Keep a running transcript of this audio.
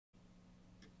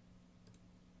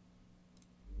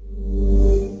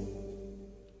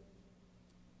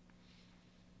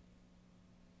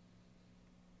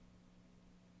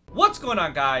going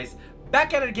on, guys?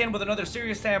 Back at it again with another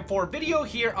Serious Sam 4 video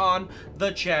here on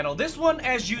the channel. This one,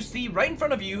 as you see right in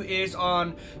front of you, is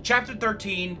on chapter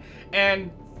 13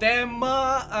 and them,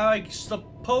 I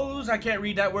suppose, I can't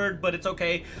read that word, but it's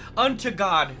okay, unto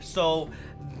God. So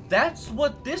that's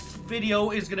what this video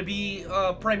is going to be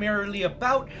primarily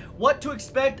about. What to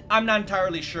expect, I'm not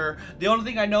entirely sure. The only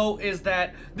thing I know is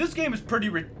that this game is pretty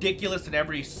ridiculous in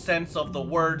every sense of the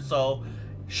word, so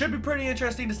should be pretty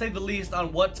interesting to say the least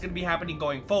on what's going to be happening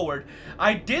going forward.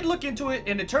 I did look into it,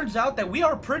 and it turns out that we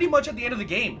are pretty much at the end of the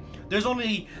game. There's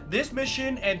only this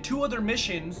mission and 2 other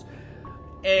missions,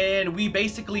 and we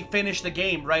basically finished the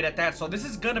game right at that. So this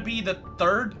is going to be the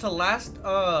 3rd to last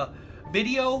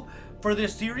video for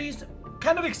this series.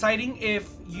 Kind of exciting if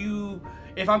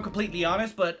I'm completely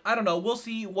honest, but I don't know. We'll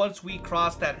see once we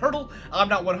cross that hurdle. I'm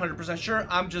not 100% sure.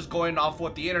 I'm just going off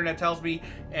what the internet tells me,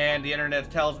 and the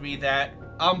internet tells me that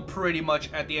I'm pretty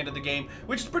much at the end of the game,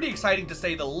 which is pretty exciting to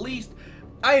say the least.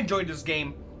 I enjoyed this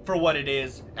game for what it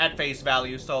is at face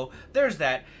value, so there's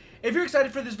that. If you're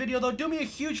excited for this video, though, do me a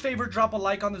huge favor, drop a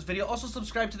like on this video. Also,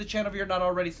 subscribe to the channel if you're not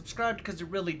already subscribed, because it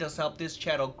really does help this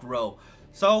channel grow.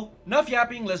 So, enough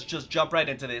yapping, let's just jump right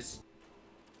into this.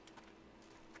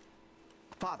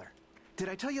 Father, did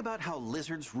I tell you about how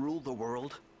lizards rule the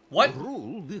world? What?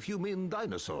 Ruled, if you mean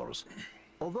dinosaurs.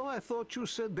 Although I thought you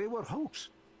said they were hoax.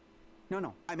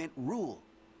 No, I meant rule.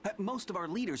 Most of our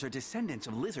leaders are descendants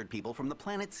of lizard people from the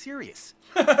planet Sirius.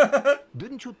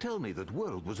 Didn't you tell me that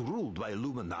world was ruled by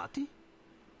Illuminati?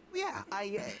 Yeah,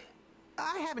 I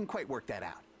haven't quite worked that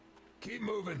out. Keep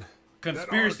moving.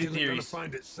 Conspiracy that theories. Gonna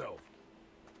find itself.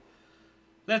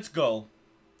 Let's go.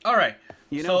 All right.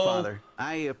 You know, Father,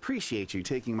 I appreciate you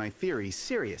taking my theories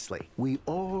seriously. We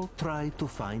all try to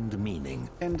find meaning.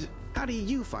 And how do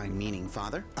you find meaning,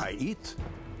 Father? I eat.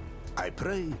 I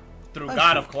pray. Through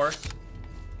God, of course.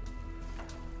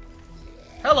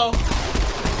 Hello.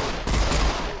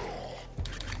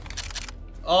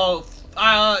 Oh,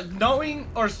 knowing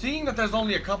or seeing that there's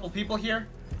only a couple people here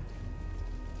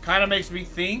kind of makes me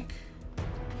think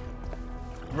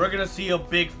we're gonna see a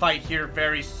big fight here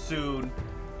very soon.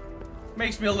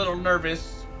 Makes me a little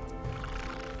nervous.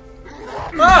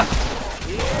 Ah!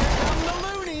 Here come the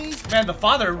loonies! Man, the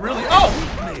father really... Oh!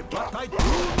 Get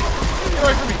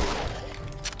away from me.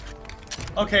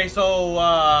 Okay, so,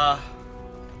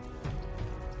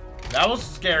 that was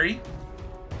scary.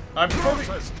 Alright, before we...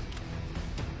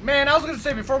 Man, I was gonna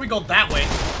say, before we go that way,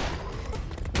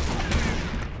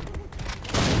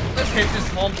 let's hit this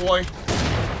homeboy.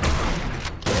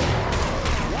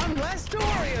 One less to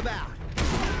worry about.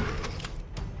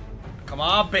 Come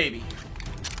on, baby.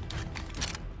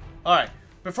 Alright,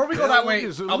 before we go that way,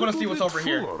 I want to see what's over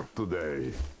here.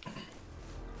 Today.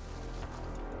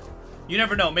 You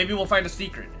never know, maybe we'll find a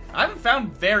secret. I haven't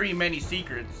found very many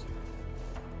secrets.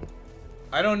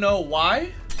 I don't know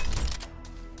why.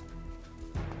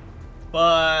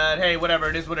 But, hey, whatever,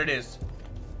 it is what it is.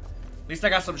 At least I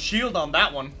got some shield on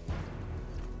that one.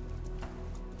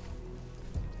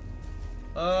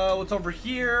 What's over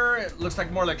here? It looks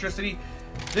like more electricity.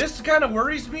 This kind of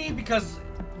worries me because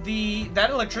that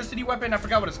electricity weapon, I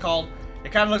forgot what it's called.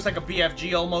 It kind of looks like a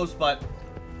BFG almost, but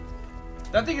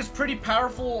that thing is pretty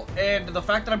powerful, and the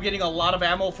fact that I'm getting a lot of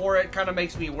ammo for it kind of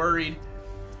makes me worried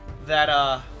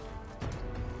that,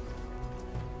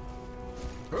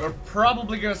 we're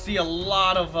probably gonna see a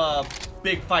lot of,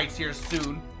 big fights here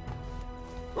soon.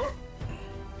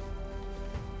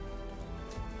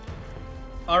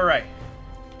 Alright.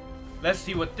 Let's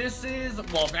see what this is.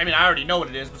 Well, I mean, I already know what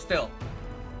it is, but still.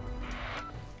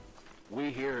 We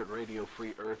here at Radio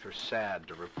Free Earth are sad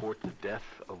to report the death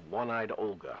of One-Eyed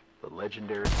Olga, the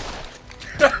legendary...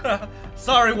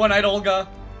 Sorry, One-Eyed Olga.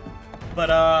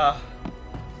 But,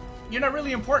 you're not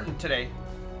really important today.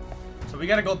 So we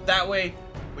gotta go that way,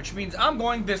 which means I'm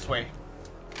going this way.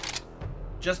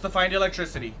 Just to find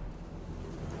electricity.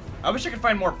 I wish I could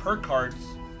find more perk cards.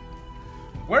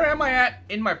 Where am I at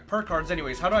in my perk cards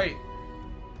anyways? How do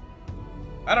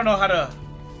I don't know how to...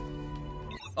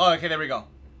 Oh, okay, there we go.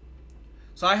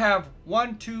 So I have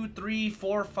 1, 2, 3,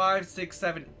 4, 5, 6,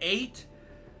 7, 8.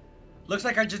 Looks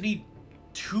like I just need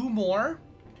 2 more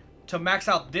to max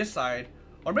out this side.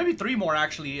 Or maybe 3 more,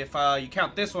 actually, if you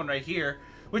count this one right here.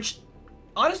 Which,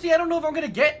 honestly, I don't know if I'm going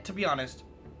to get, to be honest.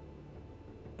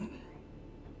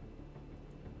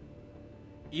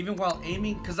 Even while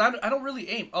aiming, because I don't really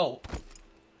aim. Oh.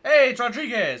 Hey, it's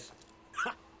Rodriguez.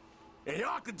 And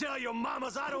y'all can tell your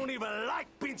mamas I don't even like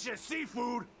pinche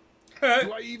seafood.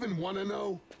 Do I even want to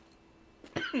know?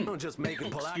 I'm just making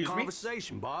polite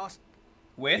conversation, boss.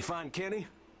 You With? find Kenny?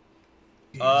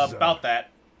 About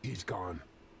that. He's gone.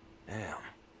 Damn.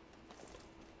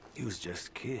 He was just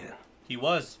a kid. He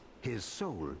was. His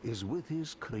soul is with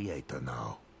his creator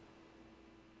now.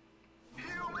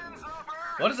 Humans of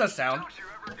Earth! What does that sound? Don't you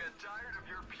ever get tired of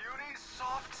your puny,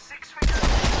 soft six-figure...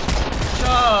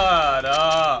 Shut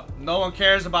up. No one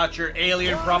cares about your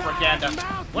alien propaganda.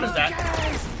 What is that?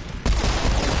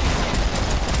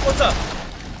 What's up?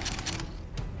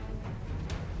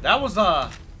 That was,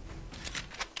 not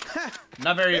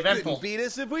very eventful. Beat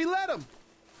us if we let him.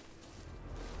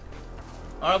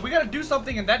 Alright, we gotta do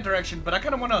something in that direction, but I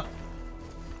kinda wanna...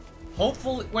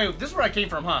 Hopefully... Wait, this is where I came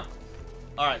from, huh?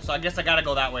 Alright, so I guess I gotta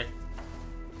go that way.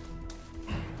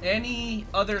 Any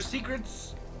other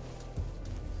secrets?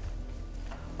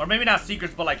 Or maybe not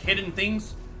secrets, but like hidden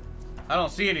things? I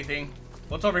don't see anything.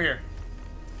 What's over here?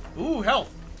 Ooh,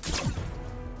 health.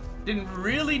 Didn't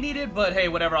really need it, but hey,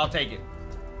 whatever, I'll take it.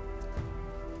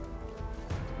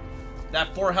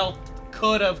 That 4 health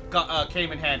could have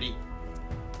came in handy.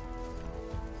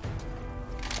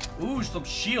 Ooh, some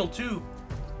shield too.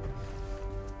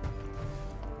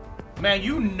 Man,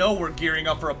 you know we're gearing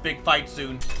up for a big fight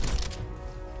soon.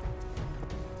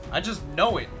 I just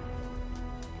know it.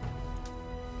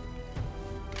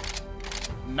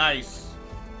 Nice.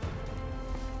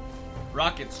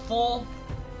 Rocket's full.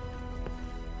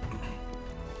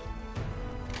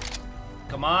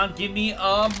 Come on, give me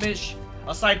a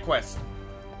side quest.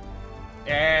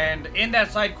 And in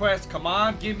that side quest, come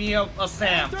on, give me a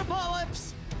Sam.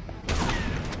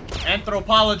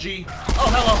 Anthropology. Oh,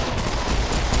 hello.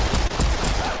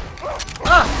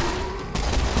 Ah!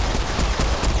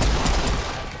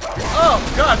 Oh,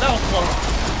 God, that was close.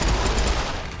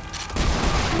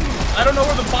 I don't know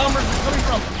where the bombers are coming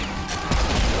from.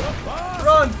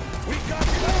 Run!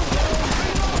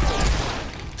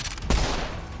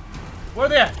 Where are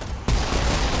they at?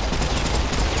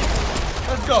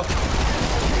 Let's go.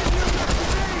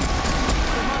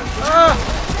 Ah!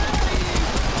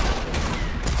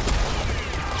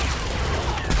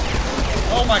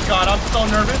 Oh my God, I'm so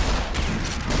nervous.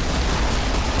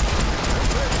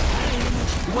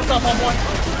 What's up, homeboy?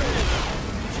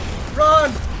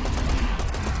 Run!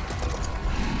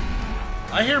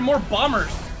 I hear more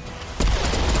bombers.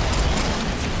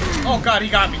 Oh God, he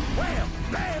got me. Wham!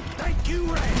 Bam! Thank you,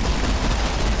 Ray!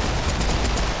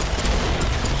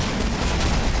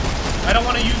 I don't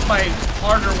want to use my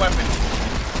harder weapons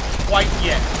quite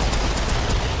yet.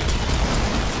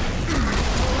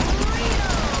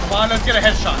 Come on, let's get a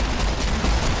headshot.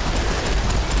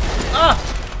 Ah!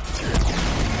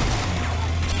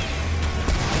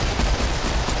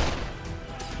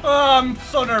 Oh, I'm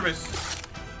so nervous.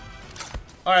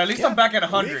 Alright, at least I'm back at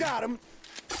 100. We got him.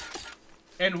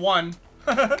 And 1.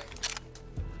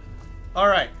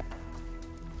 Alright.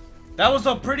 That was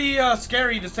a pretty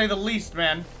scary to say the least,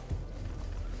 man.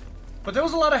 But there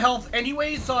was a lot of health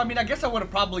anyway, so I mean, I guess I would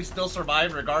have probably still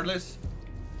survived regardless.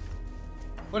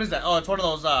 What is that? Oh, it's one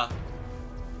of those,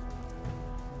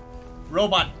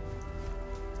 robot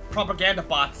propaganda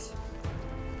bots.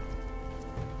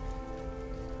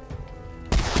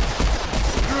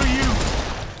 Screw you.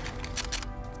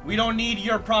 We don't need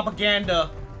your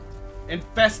propaganda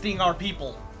infesting our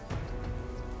people.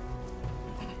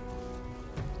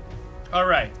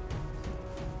 Alright.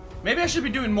 Maybe I should be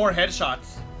doing more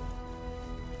headshots.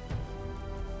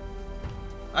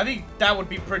 I think that would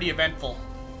be pretty eventful.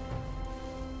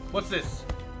 What's this?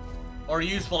 Or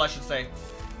useful, I should say.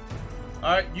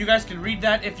 Alright, you guys can read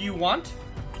that if you want.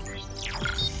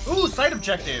 Ooh, side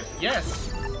objective.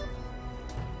 Yes.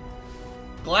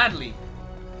 Gladly.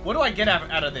 What do I get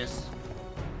out of this?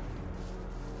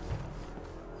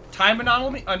 Time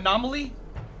anomaly? Anomaly?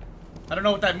 I don't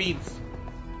know what that means.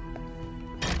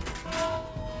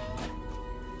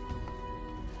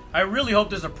 I really hope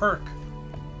there's a perk.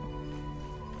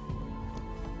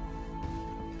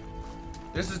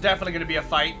 This is definitely going to be a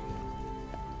fight.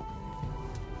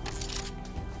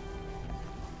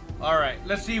 Alright,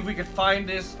 let's see if we can find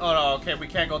this. Oh, no, okay, we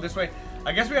can't go this way.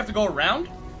 I guess we have to go around?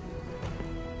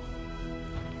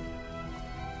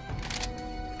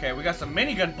 Okay, we got some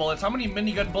minigun bullets. How many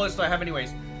minigun bullets do I have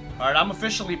anyways? Alright, I'm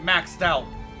officially maxed out.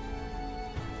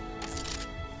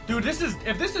 Dude, this is...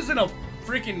 If this isn't a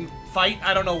freaking fight,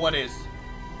 I don't know what is.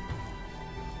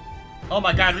 Oh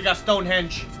my God, we got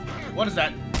Stonehenge. What is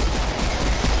that?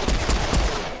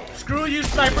 Screw you,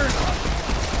 snipers!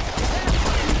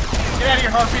 Get out of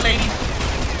here, harpy lady!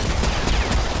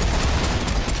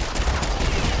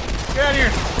 Get out of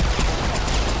here!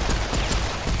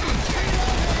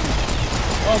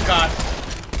 Oh God!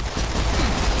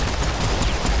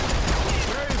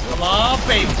 Come on,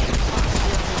 baby!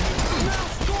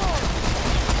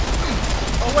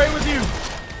 Away with you!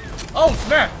 Oh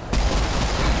snap!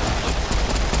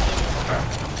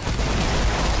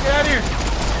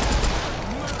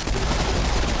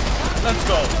 Let's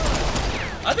go.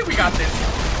 I think we got this.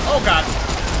 Oh, God.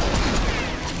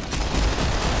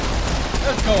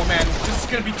 Let's go, man. This is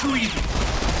gonna be too easy.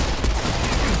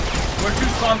 We're too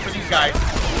strong for these guys.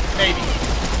 Maybe.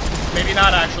 Maybe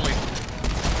not, actually.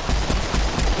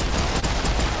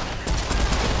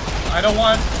 I don't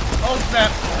want... Oh,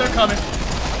 snap. They're coming.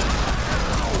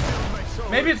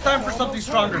 Maybe it's time for something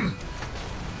stronger.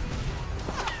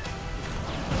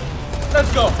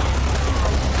 Let's go.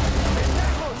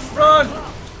 Run.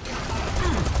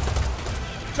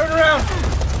 Turn around.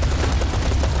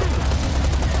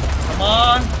 Come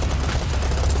on.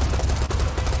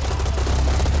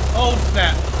 Oh,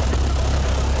 snap.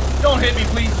 Don't hit me,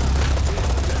 please.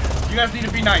 You guys need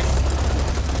to be nice.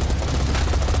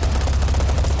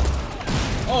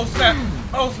 Oh, snap.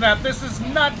 Oh, snap. This is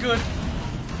not good.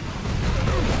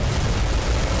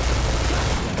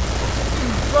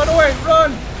 Run away.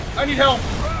 Run. I need help.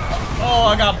 Oh,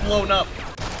 I got blown up.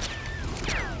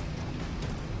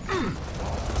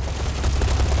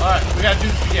 Alright, we gotta do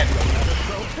this again.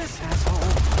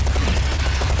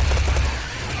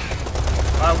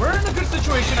 Alright, we're in a good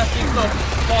situation, I think, so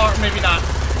far. Maybe not.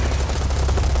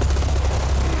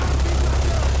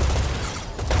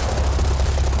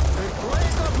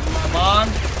 Come on.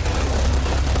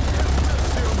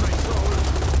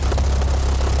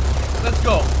 Let's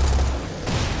go.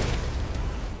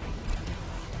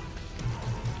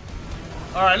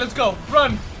 Alright, let's go.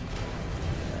 Run.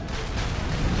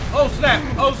 Oh, snap.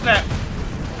 Oh, snap.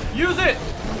 Use it.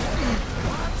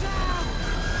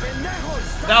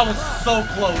 That was so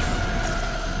close.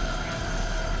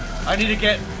 I need to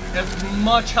get as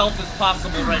much health as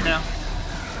possible right now.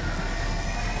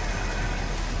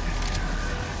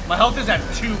 My health is at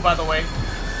 2, by the way.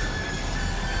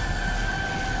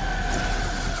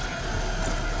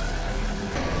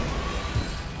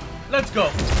 Let's go.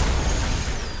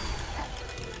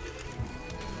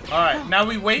 Alright, now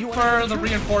we wait for the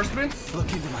reinforcements. Look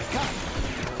into my gun.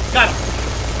 Got him.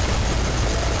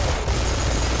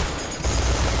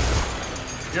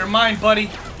 You're mine, buddy.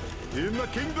 In the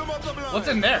kingdom of the blind, What's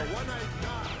in there? the one-eyed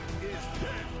god is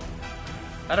dead.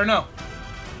 I don't know.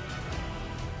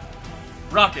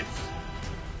 Rockets.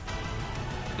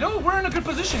 You know, we're in a good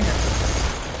position here.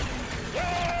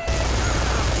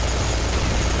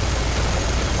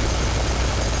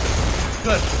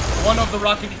 Good. One of the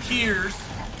Rocketeers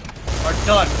are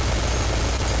done.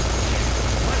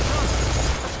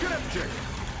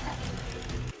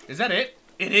 Is that it?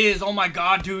 It is. Oh my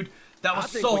god, dude. That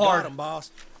was so hard. Got him, boss.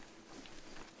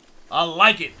 I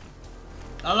like it.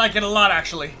 I like it a lot,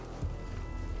 actually.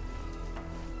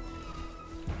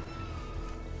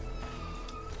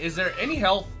 Is there any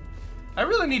health? I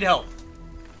really need help.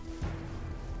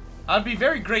 I'd be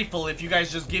very grateful if you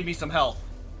guys just give me some health.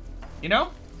 You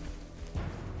know?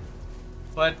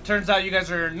 But turns out you guys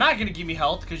are not gonna give me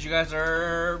health because you guys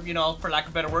are, you know, for lack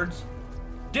of better words,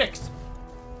 dicks.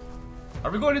 Are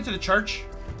we going into the church?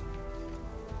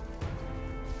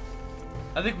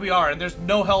 I think we are, and there's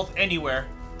no health anywhere.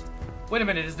 Wait a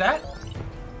minute, is that?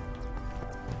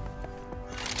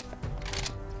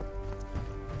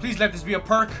 Please let this be a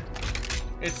perk.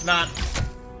 It's not.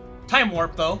 Time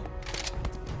warp, though.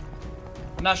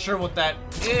 Not sure what that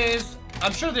is.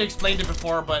 I'm sure they explained it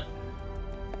before, but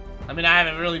I mean, I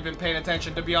haven't really been paying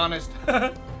attention, to be honest.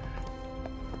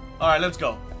 Alright, let's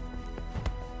go.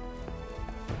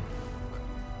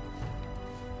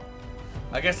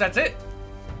 I guess that's it.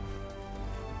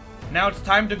 Now it's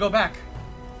time to go back.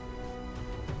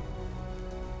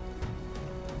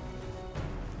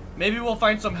 Maybe we'll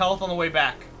find some health on the way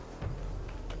back.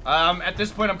 At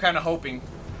this point, I'm kind of hoping.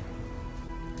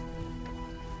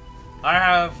 I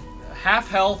have half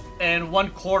health and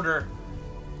 1/4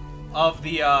 of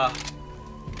the,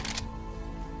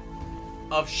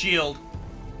 of shield.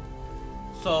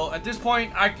 So, at this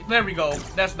point, there we go.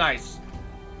 That's nice.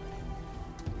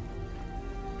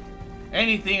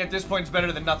 Anything at this point is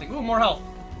better than nothing. Ooh, more health.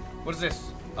 What is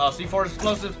this? C4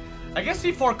 explosives. I guess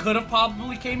C4 could have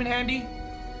probably came in handy.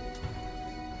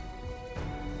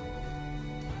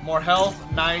 More health.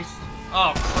 Nice.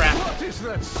 Oh, crap. What is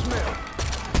that smell?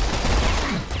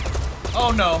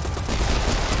 Oh, no.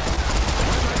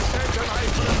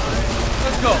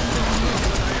 Let's go.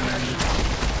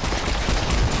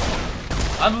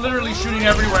 I'm literally shooting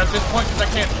everywhere at this point because I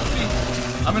can't see.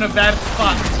 I'm in a bad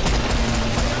spot.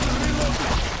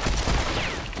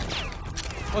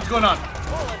 What's going on?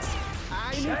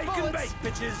 Shake and bake,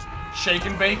 bitches. Shake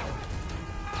and bake.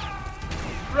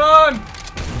 Run!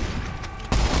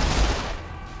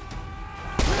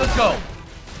 Let's go.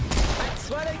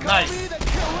 Nice.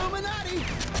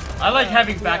 I like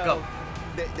having backup.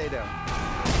 They don't.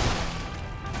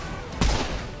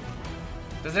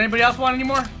 Does anybody else want any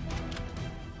more?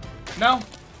 No?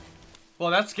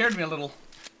 Well, that scared me a little.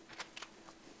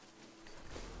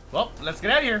 Well, let's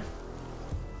get out of here.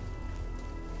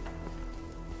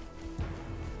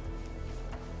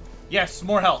 Yes,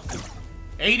 more health.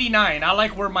 89. I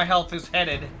like where my health is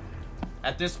headed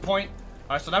at this point.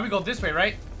 Alright, so now we go this way,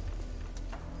 right?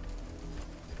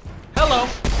 Hello.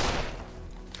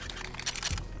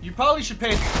 You probably should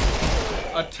pay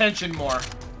attention more.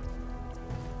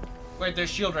 Wait, there's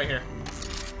shield right here.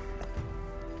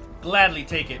 Gladly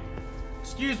take it.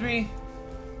 Excuse me.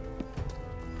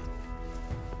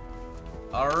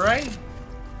 Alright.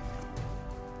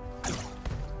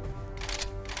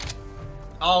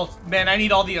 Oh, man, I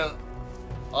need all the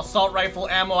assault rifle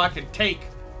ammo I can take.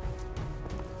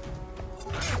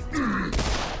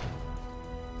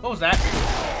 What was that?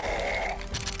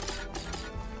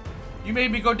 You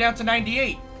made me go down to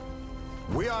 98.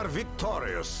 We are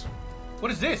victorious.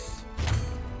 What is this?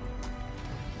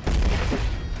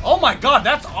 Oh my god,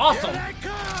 that's awesome! Here they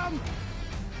come!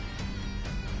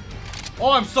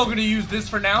 Oh, I'm so gonna use this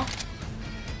for now.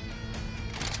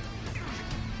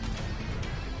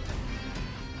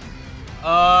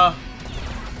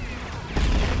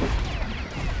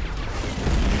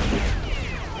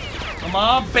 Come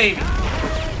on, baby.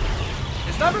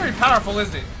 It's not very powerful,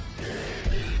 is it?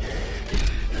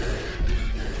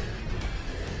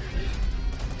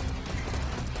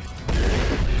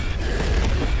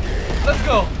 Let's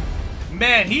go.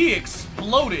 Man, he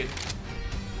exploded.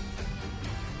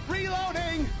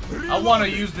 Reloading! I want to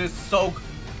use this so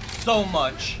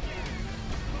much.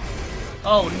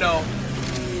 Oh no.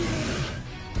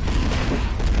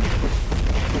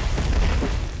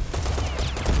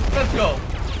 Let's go.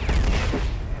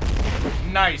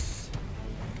 Nice.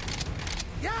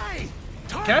 Yay!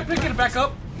 Can I pick it back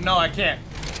up? No, I can't.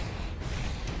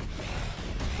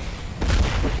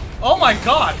 Oh my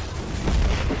god.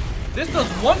 This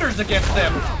does wonders against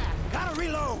them. Gotta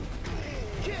reload!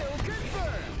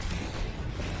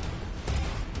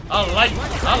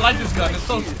 I like this gun. It's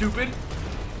so stupid.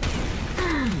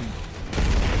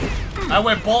 I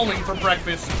went bowling for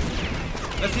breakfast.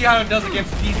 Let's see how it does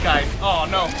against these guys. Oh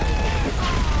no.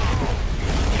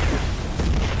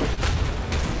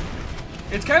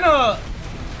 It's kind of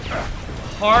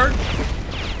hard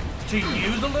to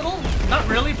use a little. Not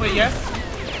really, but yes.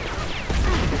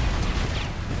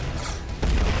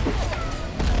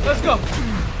 Let's go.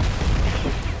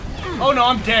 Oh no,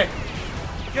 I'm dead.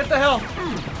 Get the hell.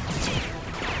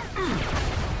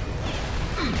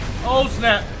 Oh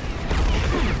snap.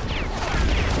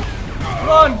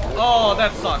 Run! Oh,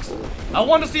 that sucks. I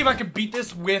want to see if I can beat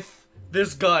this with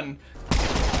this gun.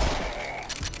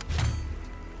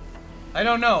 I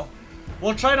don't know.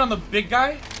 We'll try it on the big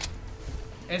guy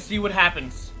and see what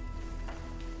happens.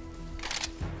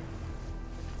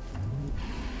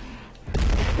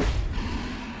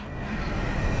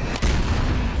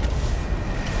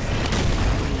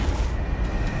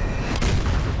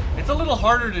 It's a little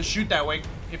harder to shoot that way,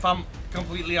 if I'm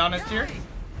completely honest here.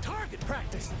 Target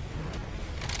practice!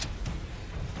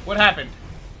 What happened?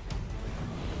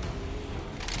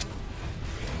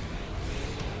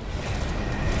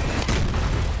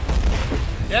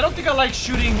 Yeah, I don't think I like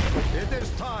shooting It is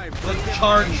time. the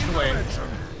charged way.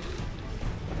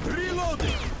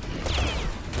 Reloading.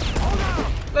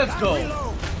 Let's go.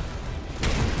 Reload!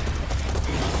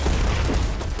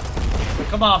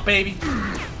 Come on, baby.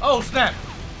 Oh, snap.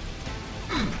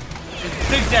 It's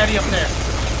Big Daddy up there.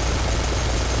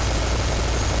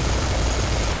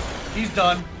 He's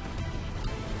done.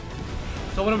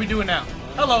 So what are we doing now?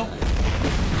 Hello.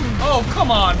 Oh,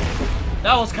 come on.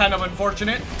 That was kind of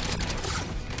unfortunate.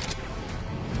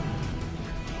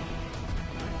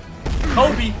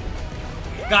 Kobe.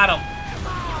 Got him.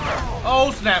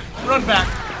 Oh, snap. Run back.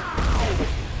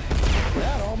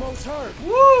 That almost hurt.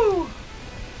 Woo!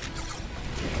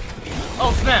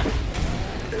 Oh, snap.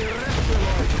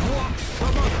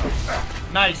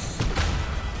 Nice.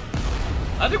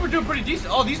 I think we're doing pretty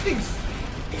decent. Oh, these things.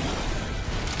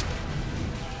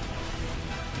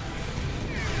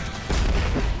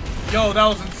 Yo, that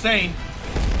was insane.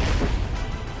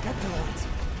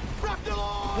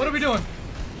 What are we doing?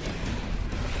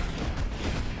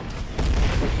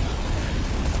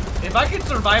 If I can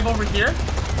survive over here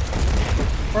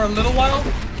for a little while.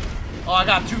 Oh, I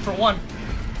got 2 for 1.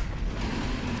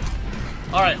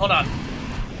 Alright, hold on.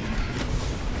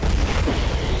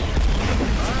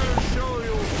 I'll show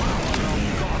you power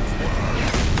of God's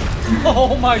word.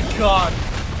 Oh my god.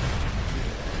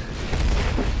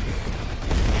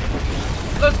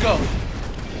 Let's go.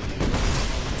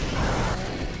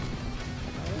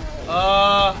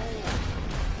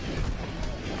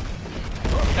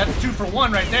 for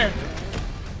one right there.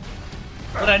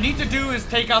 What I need to do is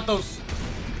take out those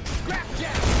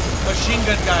machine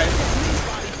gun guys.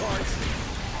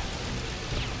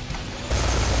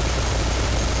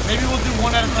 Maybe we'll do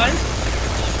one at a time.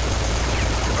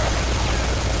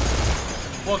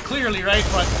 Well, clearly, right?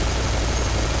 But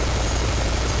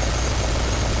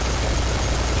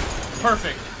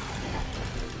perfect.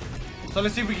 So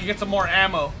let's see if we can get some more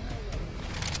ammo.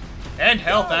 And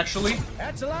health, actually.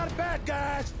 That's a lot of bad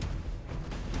guys.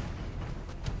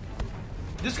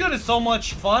 This gun is so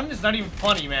much fun, it's not even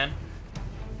funny, man.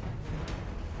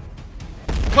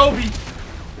 Kobe!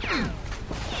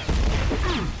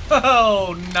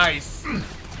 Oh, nice.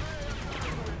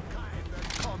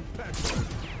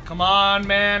 Come on,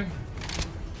 man.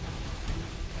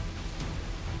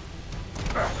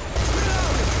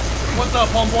 What's up,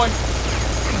 homeboy?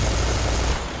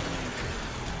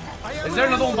 Is there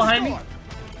another one behind me?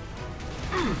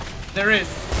 There is.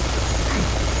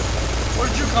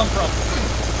 Where'd you come from?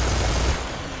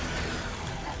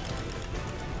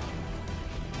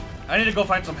 I need to go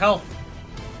find some health.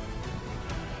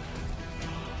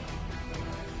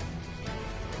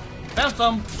 Found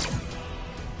some.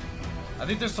 I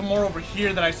think there's some more over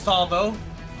here that I saw, though.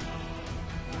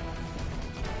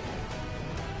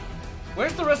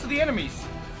 Where's the rest of the enemies?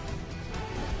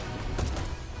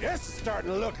 This is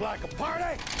starting to look like a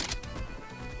party.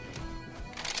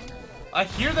 I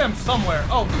hear them somewhere.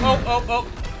 Oh.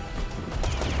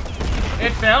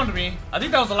 It found me. I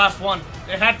think that was the last one.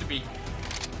 It had to be.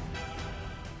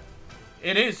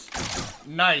 It is.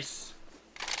 Nice.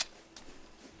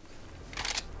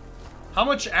 How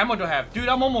much ammo do I have? Dude,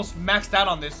 I'm almost maxed out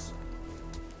on this.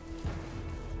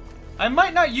 I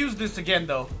might not use this again,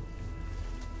 though.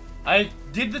 I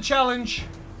did the challenge.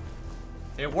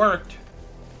 It worked.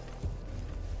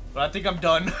 But I think I'm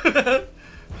done.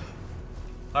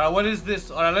 Alright, what is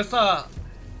this? Alright, let's,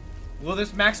 will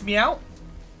this max me out?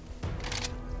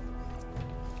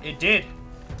 It did.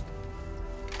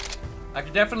 I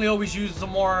could definitely always use some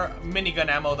more minigun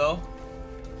ammo, though.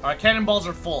 Alright, cannonballs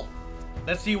are full.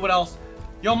 Let's see what else.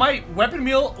 Yo, my weapon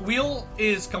wheel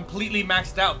is completely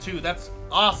maxed out, too. That's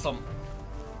awesome.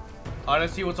 Alright,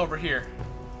 let's see what's over here.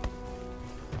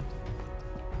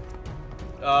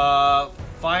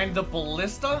 Find the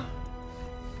ballista?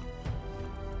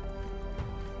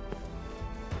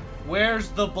 Where's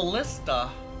the ballista?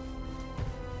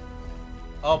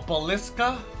 Oh,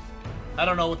 ballista? I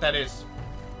don't know what that is.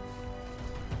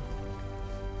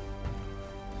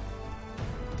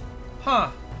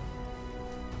 Huh.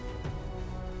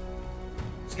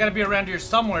 It's gotta be around here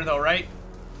somewhere, though, right?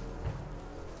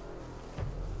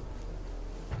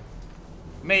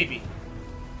 Maybe.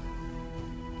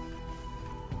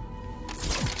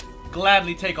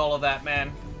 Gladly take all of that, man.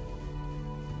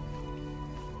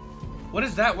 What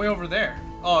is that way over there?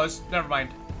 Oh, it's... never mind.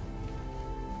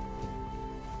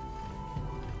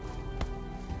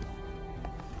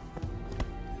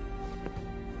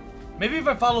 Maybe if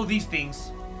I follow these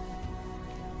things.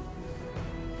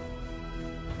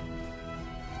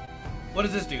 What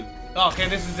does this do? Oh, okay,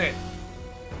 this is it.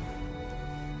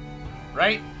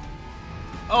 Right?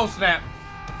 Oh, snap.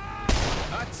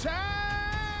 Attack!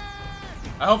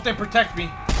 I hope they protect me.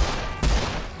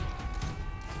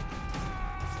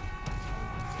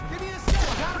 Give me a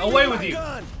second. Away with you.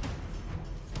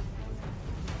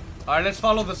 Alright, let's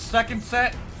follow the second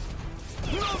set.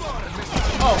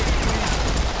 Oh.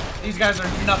 These guys are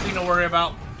nothing to worry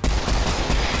about.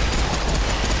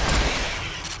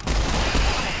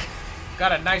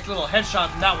 Got a nice little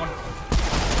headshot in that one.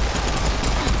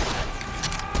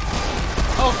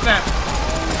 Oh, snap.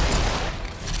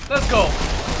 Let's go.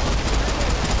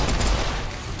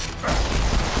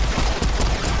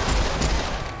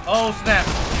 Oh, snap.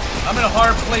 I'm in a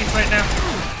hard place right now.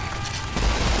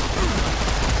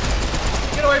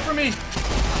 Get away from me.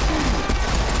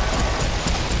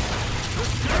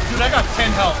 Dude, I got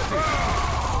 10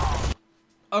 health.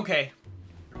 Okay.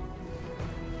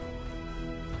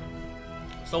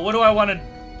 So what do I want to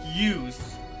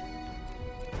use?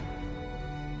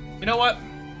 You know what?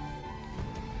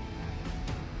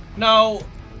 No.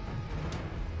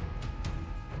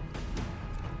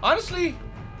 Honestly,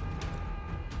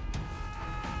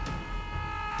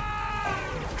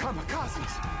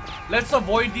 let's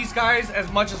avoid these guys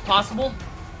as much as possible.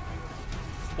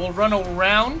 We'll run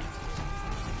around,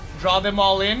 draw them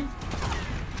all in.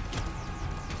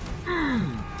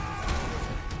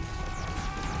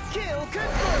 Kill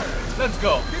confirmed. Let's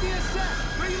go. Give me a sec.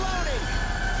 Reloading.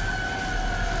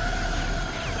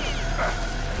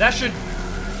 That should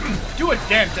do a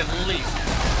dent at least.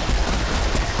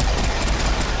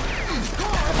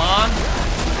 Come on.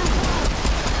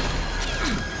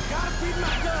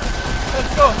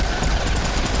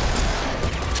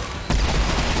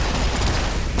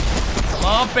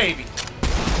 baby.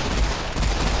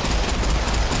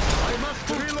 I must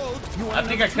reload. I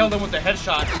think I killed him with the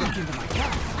headshot.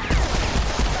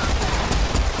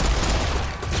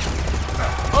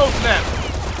 Oh snap!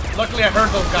 Luckily I heard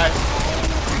those guys.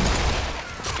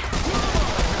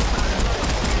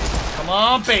 Come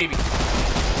on, baby.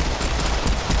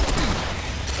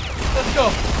 Let's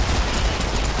go.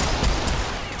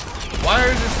 Why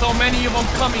are there so many of them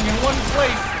coming in one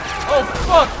place? Oh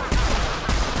fuck!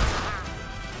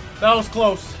 That was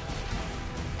close.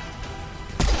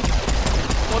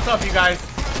 What's up, you guys?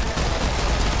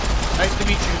 Nice to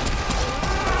meet you.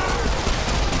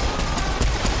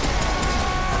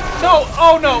 No!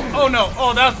 Oh no! Oh no!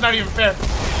 Oh, that's not even fair.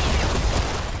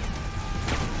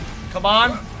 Come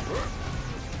on.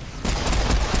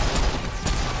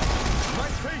 My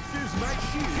faith is my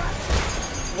shield.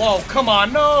 Whoa, come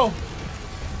on, no!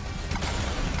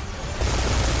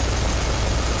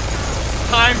 It's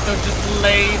time to just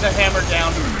lay the hammer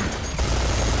down.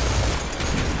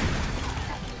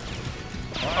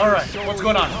 Alright, what's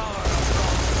going on?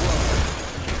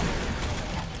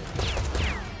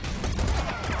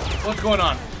 What's going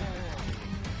on?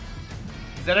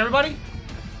 Is that everybody?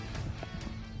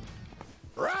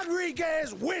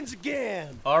 Rodriguez wins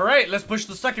again. Alright, let's push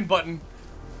the second button.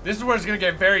 This is where it's gonna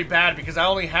get very bad because I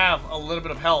only have a little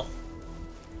bit of health.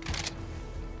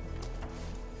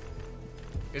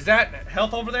 Is that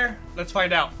health over there? Let's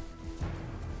find out.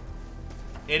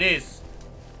 It is.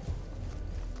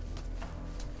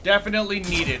 Definitely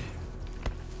needed.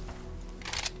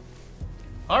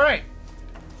 Alright.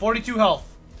 42 health.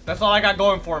 That's all I got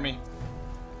going for me.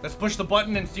 Let's push the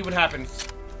button and see what happens.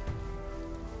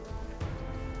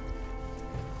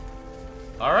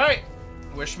 Alright.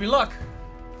 Wish me luck.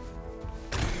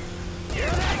 Here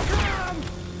they come.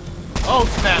 Oh,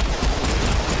 snap.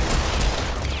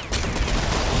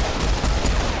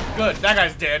 Good. That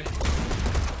guy's dead.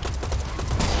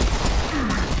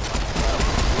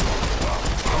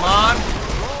 Come on.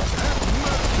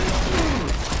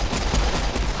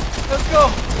 Let's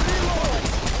go.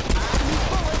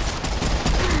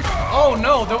 Oh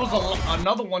no, there was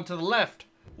another one to the left.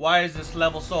 Why is this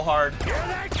level so hard?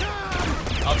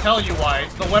 I'll tell you why.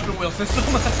 It's the weapon wheel system.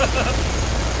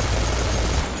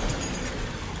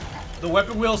 The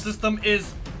weapon wheel system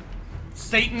is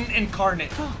Satan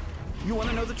incarnate. You want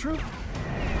to know the truth?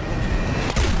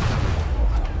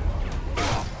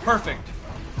 Perfect.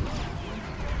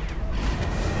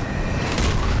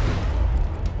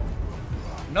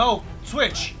 No,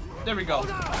 switch. There we go.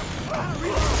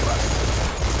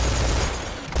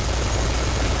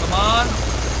 Come on.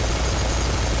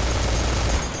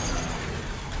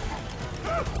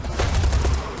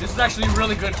 This is actually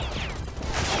really good.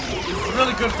 This is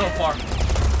really good so far.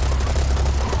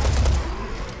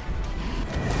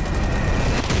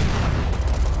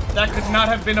 That could not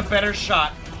have been a better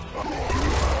shot.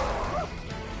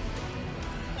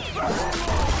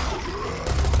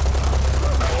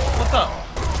 What's up?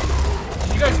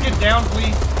 Can you guys get down,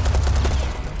 please?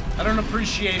 I don't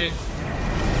appreciate it.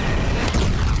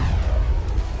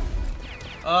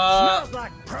 Smells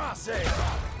like process.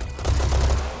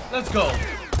 Let's go.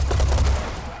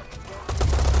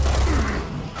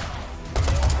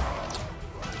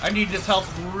 I need this health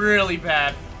really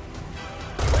bad.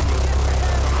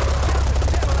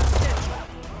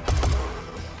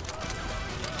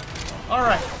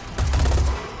 Alright.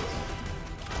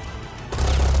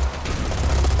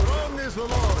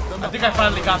 I think I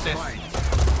finally got this.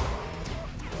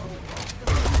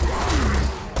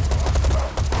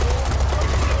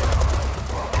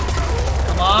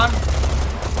 Come on.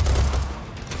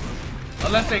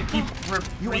 Unless they keep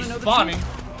respawning.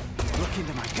 Look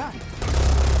into my gun.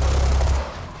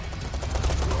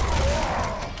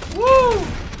 Woo!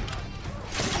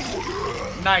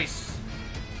 Nice.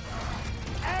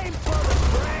 Aim for the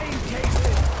brain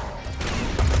casing.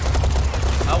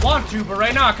 I want to, but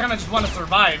right now I kind of just want to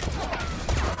survive.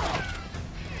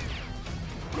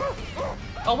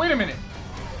 Oh, wait a minute.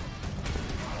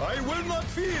 I will not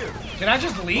fear. Can I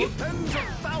just leave? Tens of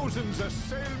thousands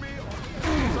assail me on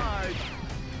every side.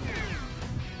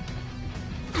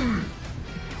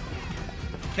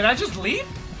 Can I just leave?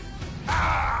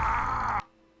 I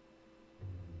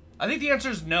think the answer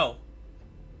is no.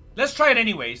 Let's try it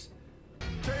anyways.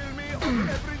 Assail me on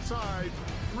every side.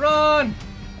 Run!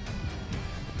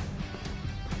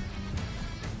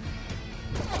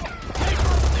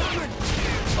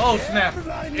 Oh snap.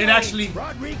 It actually...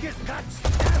 Rodriguez got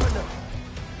stamina.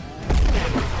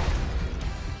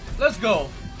 Let's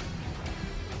go.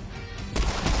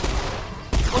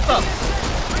 What's up?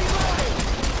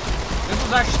 This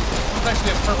was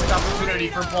actually a perfect opportunity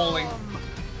for bowling.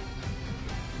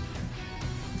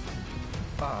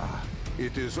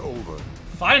 It is over.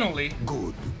 Finally.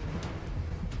 Good.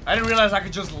 I didn't realize I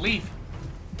could just leave.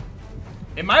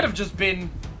 It might have just been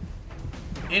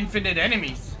infinite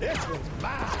enemies. This one's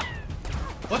mine.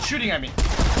 What's shooting at me?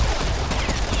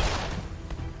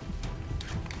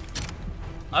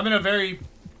 I'm in a very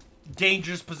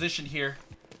dangerous position here.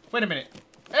 Wait a minute.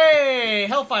 Hey,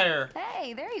 Hellfire.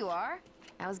 Hey, there you are.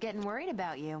 I was getting worried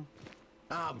about you.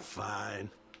 I'm fine.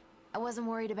 I wasn't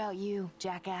worried about you,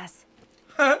 jackass.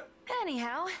 Huh?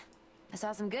 Anyhow, I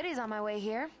saw some goodies on my way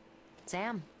here.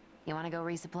 Sam, you want to go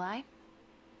resupply?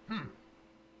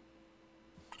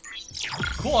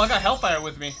 Cool, I got Hellfire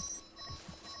with me.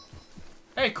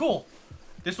 Hey, cool.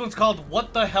 This one's called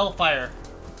What the Hellfire.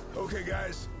 Okay,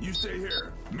 guys, you stay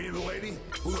here. Me and the lady,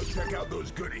 we'll go check out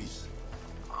those goodies.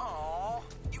 Oh,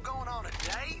 you going on a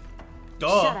date?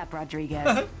 Duh. Shut up,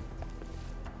 Rodriguez.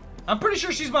 I'm pretty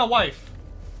sure she's my wife.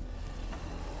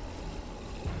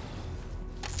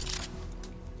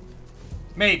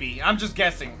 Maybe. I'm just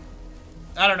guessing.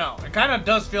 I don't know. It kind of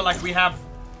does feel like we have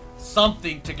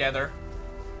something together.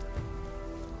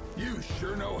 You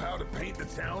sure know how to paint the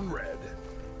town red.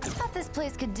 I thought this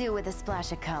place could do with a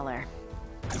splash of color.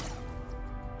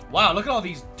 Wow, look at all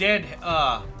these dead,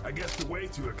 I guess the way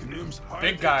to a canoe's heart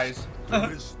big guys. is through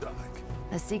his stomach.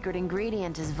 The secret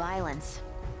ingredient is violence.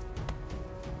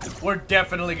 We're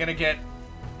definitely gonna get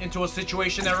into a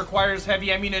situation that requires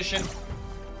heavy ammunition.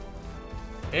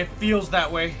 It feels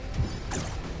that way.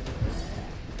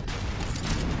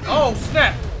 Oh,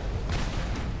 snap!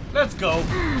 Let's go.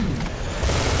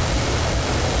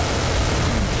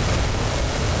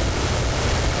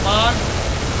 Come on.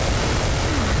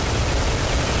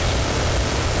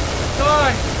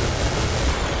 Die!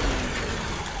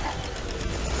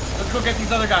 Let's go get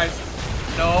these other guys.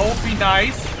 No, be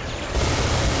nice.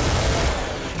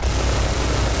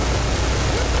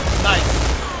 Nice.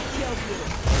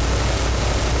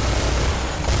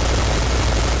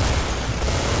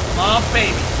 Come on,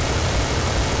 baby.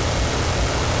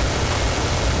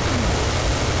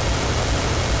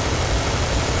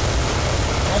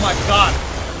 Oh my god.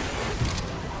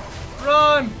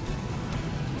 Run!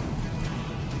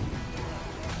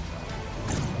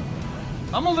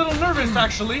 I'm a little nervous,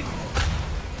 actually.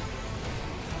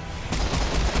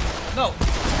 No,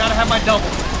 gotta have my double.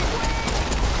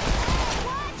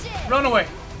 Run away.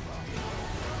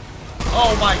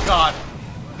 Oh my god.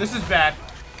 This is bad.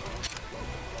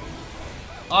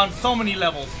 On so many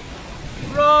levels.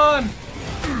 Run!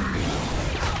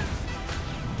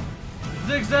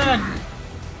 Zigzag!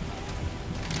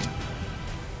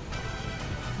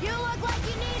 You look like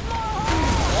you need more.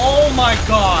 Oh my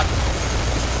god!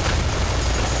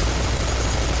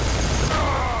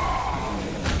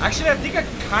 Actually, I think I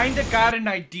kinda got an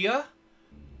idea.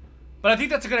 But I think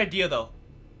that's a good idea, though.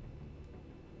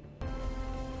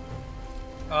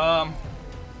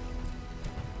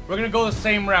 We're gonna go the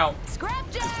same route.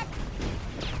 Scrapjack!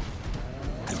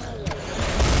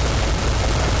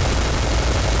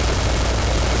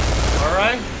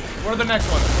 Alright, where are the next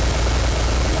ones?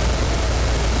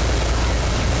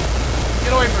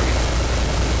 Get away from me.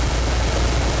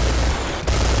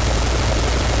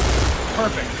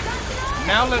 Perfect.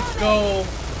 Now let's go,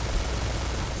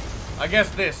 I guess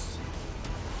this.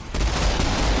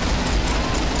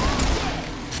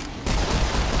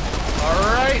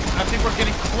 Alright, I think we're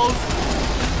getting close.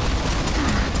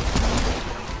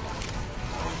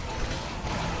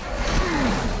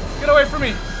 Get away from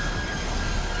me.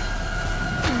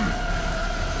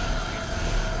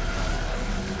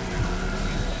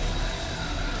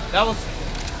 That was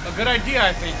a good idea,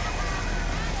 I think.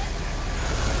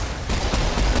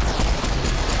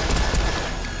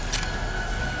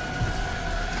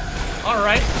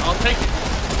 Alright, I'll take it.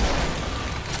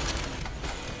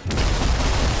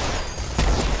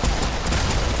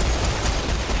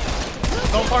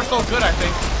 So far, so good, I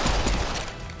think.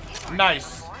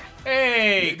 Nice.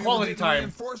 Hey, Maybe quality we'll get time.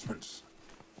 Reinforcements.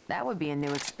 That would be a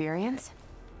new experience.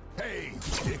 Hey,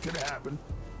 it could happen.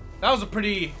 That was a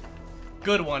pretty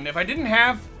good one. If I didn't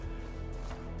have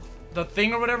the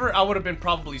thing or whatever, I would have been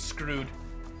probably screwed.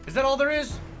 Is that all there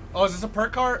is? Oh, is this a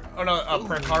perk card? Oh no, a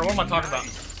perk card. What am I talking about?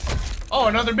 Oh,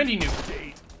 another mini nuke.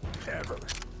 Date ever.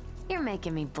 You're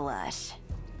making me blush.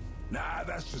 Nah,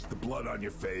 that's just the blood on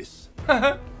your face.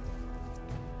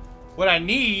 What I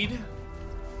need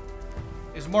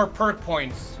is more perk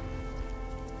points.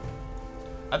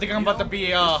 I think I'm about to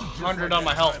be 100 on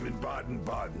my health. In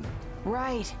Baden-Baden.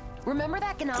 Right. Remember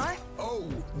that Gnar? Oh,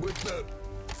 with the...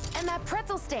 And that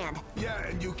pretzel stand. Yeah,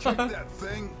 and you kicked that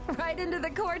thing. Right into the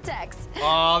cortex.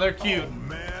 Aw, they're cute. Oh,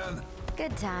 man.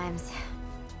 Good times.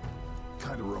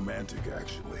 Kind of romantic,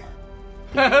 actually.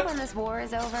 think when this war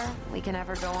is over, we can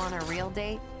ever go on a real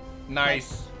date?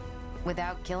 Nice.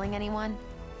 Without killing anyone?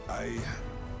 I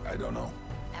don't know.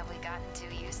 Have we gotten too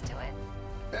used to it?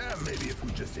 Maybe if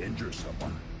we just injure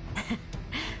someone.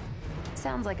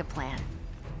 Sounds like a plan.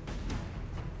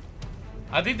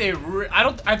 I think they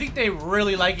I think they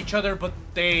really like each other, but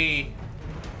they're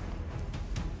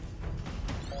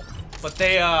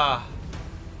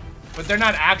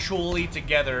not actually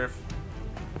together.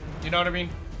 You know what I mean?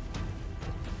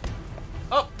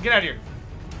 Oh, get out of here.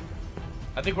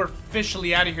 I think we're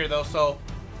officially out of here though, so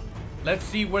let's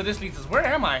see where this leads us. Where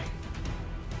am I?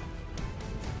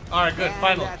 Alright, good, And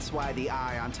finally. that's why the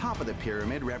eye on top of the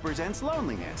pyramid represents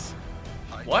loneliness.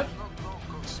 What?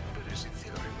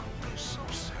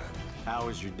 How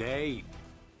was your day?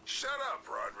 Shut up,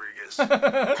 Rodriguez.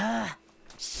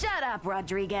 Shut up,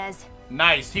 Rodriguez.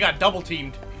 Nice, he got double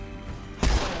teamed.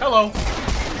 Hello.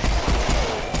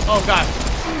 Oh god.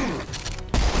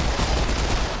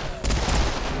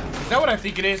 Is that what I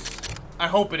think it is? I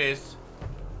hope it is.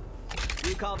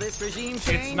 You call this regime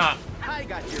change? It's not. I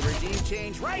got your regime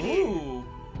change right here. Ooh.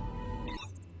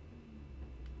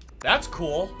 That's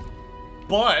cool.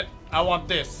 But I want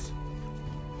this.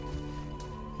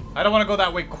 I don't want to go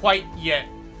that way quite yet.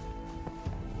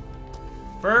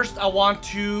 First, I want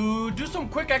to do some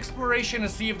quick exploration and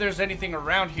see if there's anything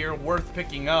around here worth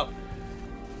picking up.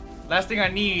 Last thing I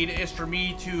need is for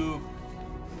me to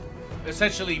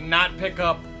essentially not pick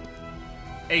up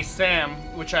a SAM,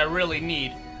 which I really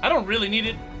need. I don't really need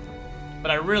it,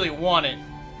 but I really want it.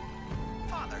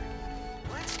 Father,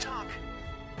 let's talk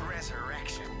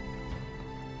resurrection.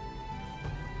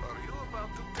 Are you about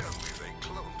to tell me they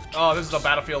cloned? Oh, this is a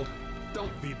battlefield.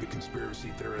 Don't feed the conspiracy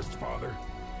theorist, Father.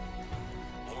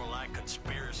 More like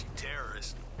conspiracy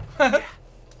terrorist. Yeah,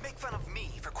 make fun of me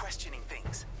for questioning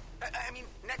things. I mean,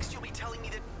 next you'll be telling me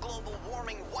that global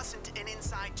warming wasn't an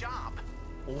inside job.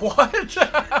 What?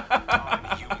 Talking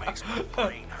to you makes my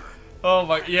brain hurt. Oh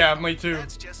my, yeah, me too.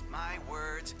 That's just my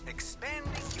words,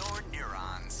 expanding your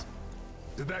neurons.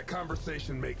 Did that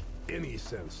conversation make any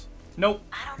sense? Nope.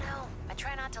 I don't know. I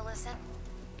try not to listen.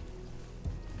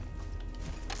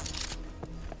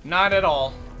 Not at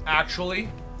all, actually.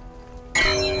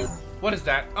 What is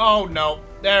that? Oh no,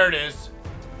 there it is.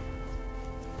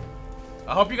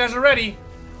 I hope you guys are ready.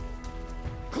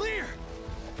 Clear!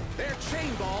 Their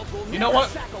chain balls will You know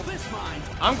what? shackle this mind.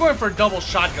 I'm going for a double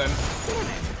shotgun. I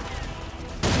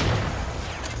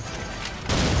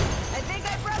think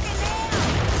I broke it down.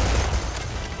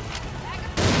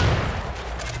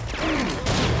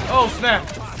 Oh snap.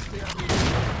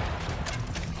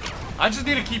 I just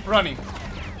need to keep running.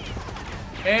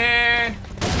 And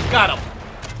got him.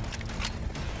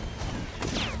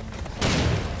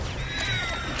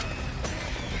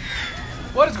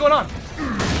 What is going on?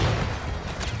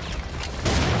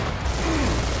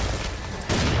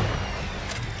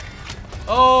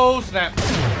 Oh snap.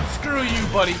 Screw you,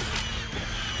 buddy.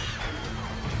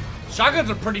 Shotguns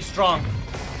are pretty strong.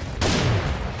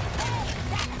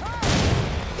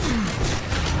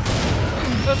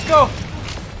 Let's go.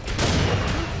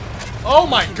 Oh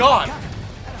my god.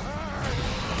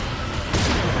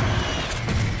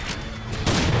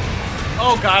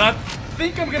 Oh god, I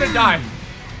think I'm gonna die.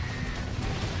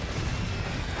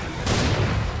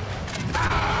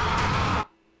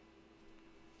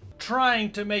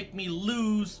 Trying to make me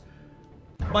lose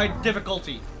my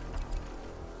difficulty.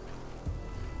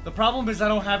 The problem is I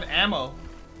don't have ammo.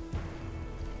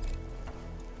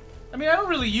 I mean, I don't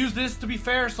really use this, to be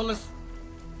fair, so let's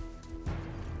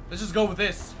just go with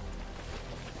this.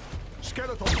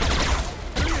 Skeleton.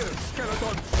 Clear,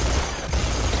 skeleton.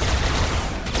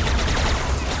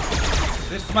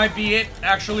 This might be it,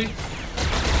 actually.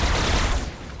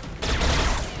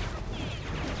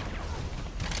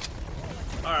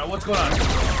 Alright, what's going on?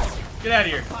 Get out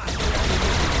of here.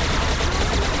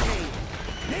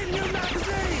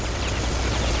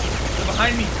 They're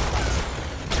behind me.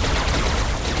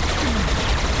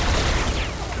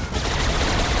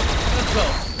 Let's go.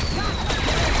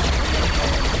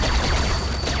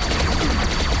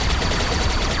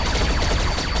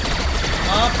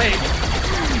 Ah, baby.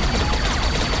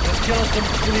 Let's kill some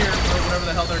clears or whatever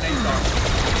the hell their names are.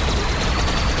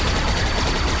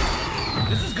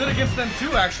 This is good against them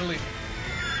too, actually.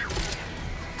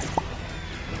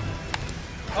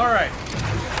 Alright.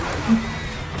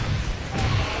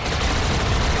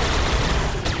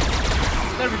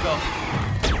 There we go.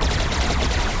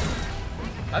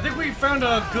 I think we found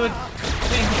a good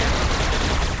thing here.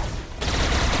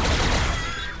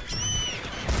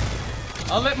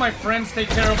 I'll let my friends take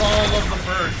care of all of the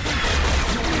birds.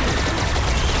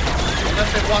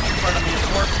 Unless they walk in front of me, of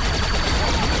course.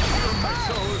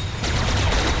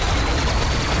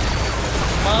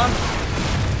 on.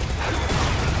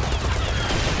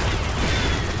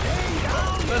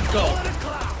 Let's go.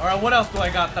 Alright, what else do I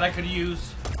got that I could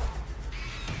use?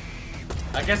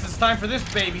 I guess it's time for this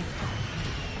baby.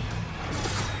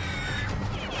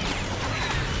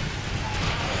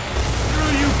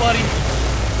 Screw you, buddy.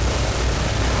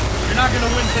 You're not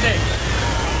gonna win today.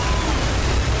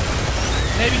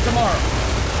 Maybe tomorrow.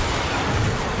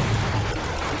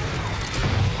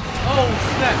 Oh,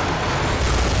 snap.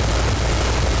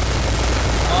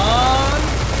 On.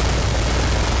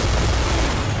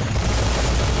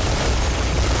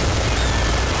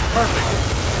 Perfect.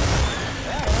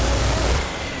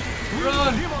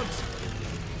 Run.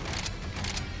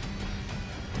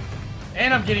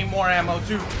 And I'm getting more ammo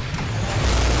too.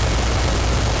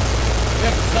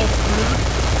 Yep, so screwed.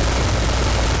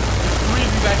 There's 3 of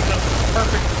you guys in a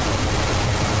perfect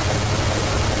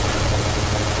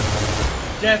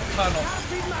death tunnel.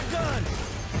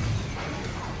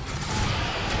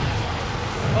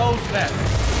 Oh snap.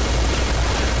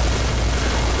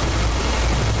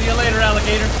 See you later,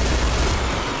 alligator.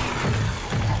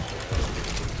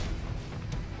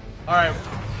 Alright,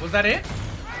 was that it?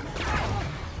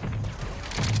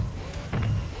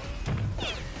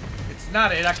 It's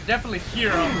not it. I can definitely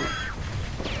hear him.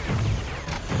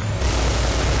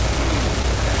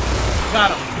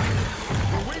 Got him.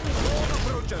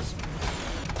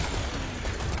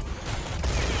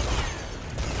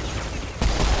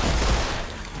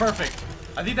 Perfect.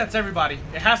 I think that's everybody.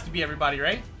 It has to be everybody,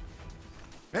 right?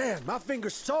 Man, my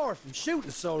finger's sore from shooting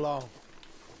so long.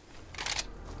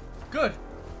 Good.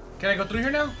 Can I go through here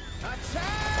now?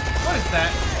 What is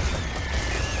that?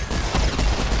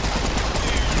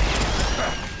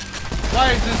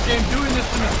 Why is this game doing this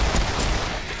to me?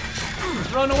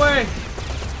 Run away!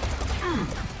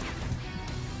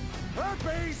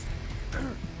 Herpes!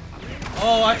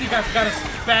 Oh, I think I've got a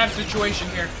bad situation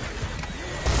here.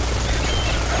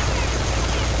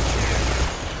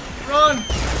 Run!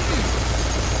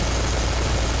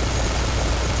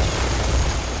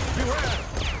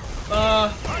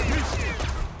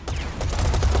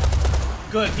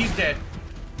 Good, he's dead.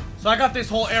 So I got this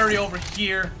whole area over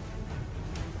here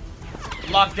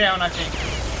locked down, I think.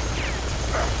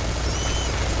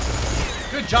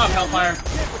 Good job, Hellfire.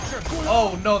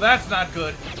 Oh, no, that's not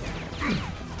good.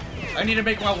 I need to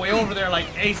make my way over there like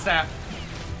ASAP.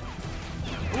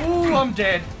 Ooh, I'm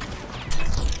dead.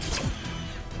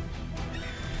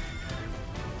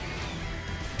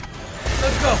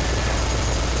 Let's go.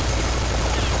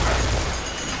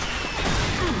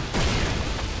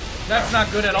 That's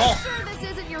not good at all. Sure this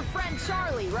isn't your friend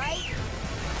Charlie, right?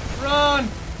 Run!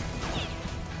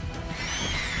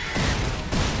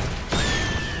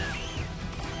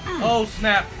 Oh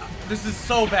snap. This is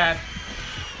so bad.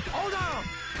 Hold on!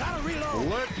 Gotta reload!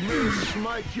 Let me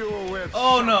smite you with...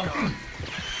 Oh no.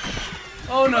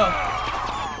 Oh no.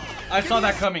 I saw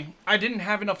that coming. I didn't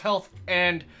have enough health,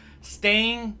 and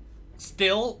staying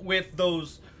still with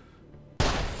those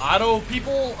auto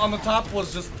people on the top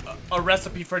was just a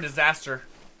recipe for disaster.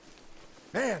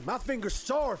 Man, my finger's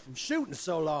sore from shooting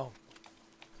so long.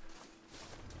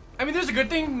 I mean, there's a good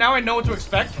thing. Now I know what to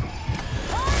expect. So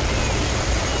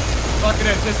I can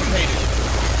anticipate it.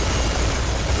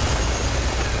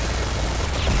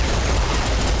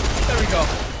 There we go.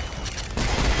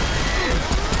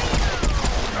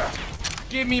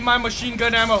 Give me my machine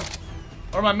gun ammo.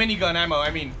 Or my minigun ammo,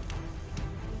 I mean.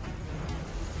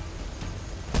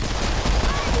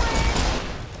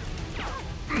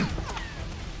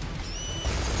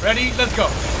 Ready? Let's go.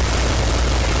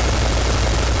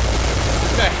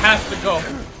 This guy has to go.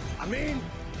 I mean,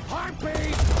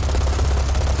 heartbeat!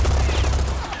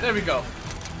 There we go.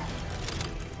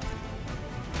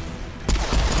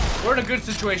 We're in a good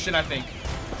situation, I think.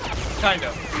 Kind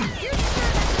of. You're sure this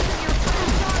isn't your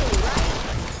friend Charlie, right?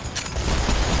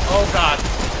 Oh god.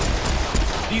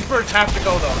 These birds have to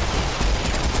go though.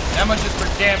 That much is for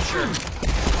damn sure.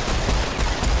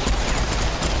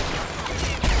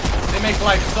 They make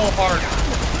life so hard.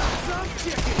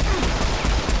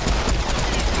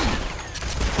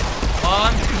 Come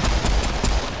on.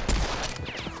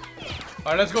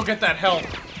 Alright, let's go get that help.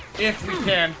 If we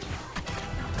can.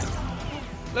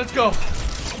 Let's go.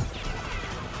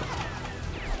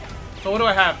 So what do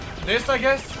I have? This, I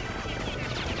guess?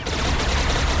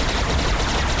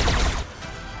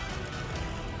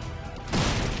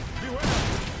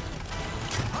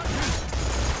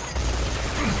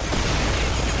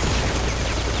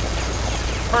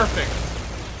 Perfect.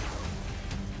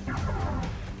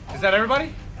 Is that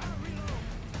everybody?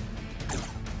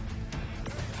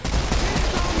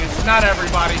 It's not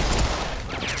everybody.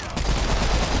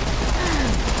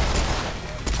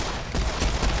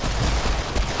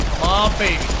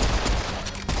 baby.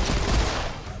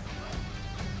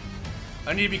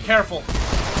 I need to be careful.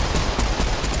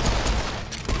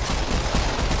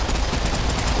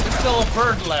 There's still a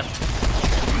bird left.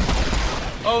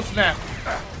 Oh snap.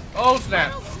 Oh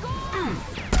snap.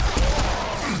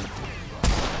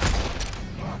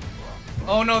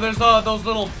 Oh no, there's those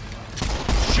little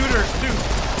shooters too.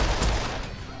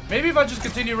 Maybe if I just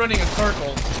continue running in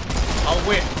circles, I'll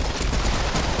win.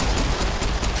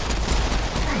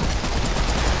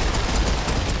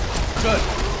 Good.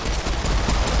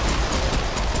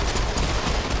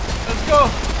 Let's go.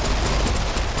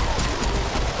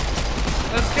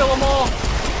 Let's kill them all.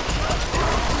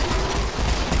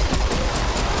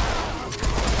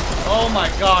 Oh my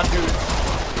god, dude.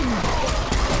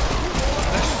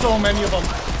 There's so many of them.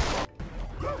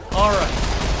 Alright.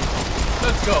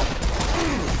 Let's go.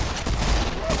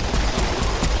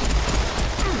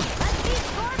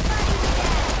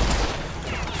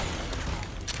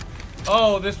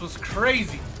 Oh, this was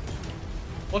crazy.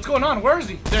 What's going on? Where is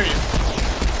he? There he is.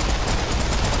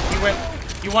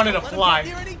 He wanted to fly.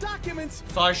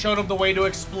 So I showed him the way to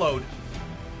explode.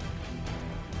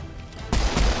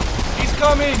 He's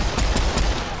coming.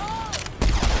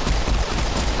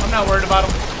 I'm not worried about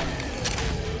him.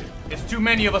 It's too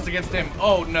many of us against him.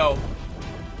 Oh no.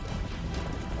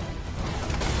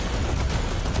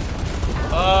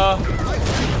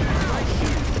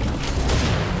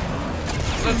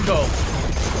 Let's go.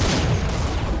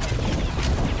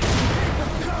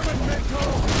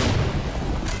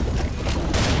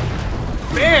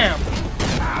 Bam!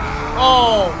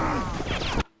 Oh!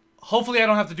 Hopefully I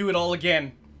don't have to do it all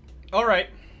again. Alright.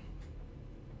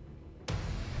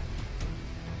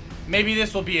 Maybe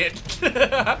this will be it. Keep them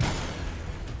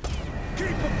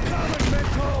coming,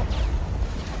 Mental!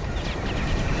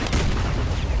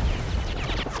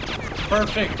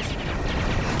 Perfect.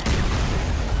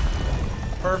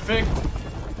 Perfect.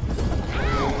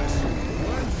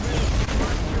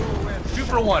 2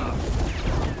 for 1.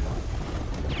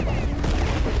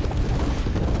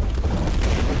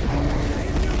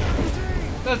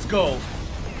 Let's go.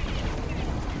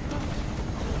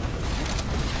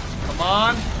 Come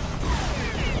on.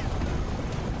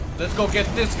 Let's go get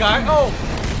this guy. Oh!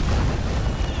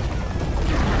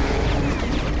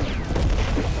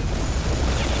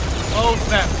 Oh,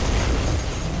 snap.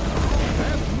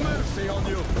 Have mercy on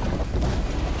you.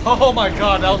 Oh my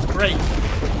god, that was great.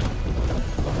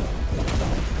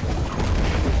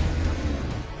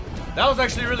 That was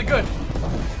actually really good.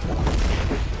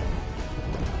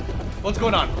 What's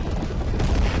going on?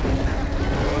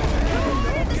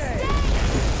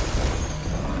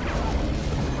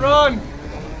 Run!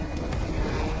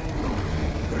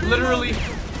 Literally,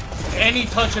 any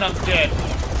touch and I'm dead.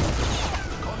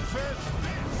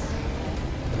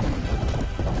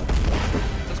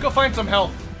 Let's go find some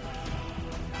health.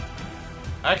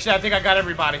 Actually, I think I got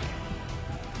everybody.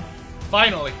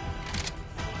 Finally.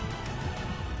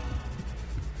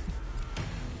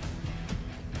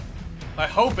 I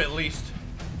hope at least.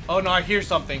 Oh no, I hear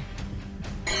something.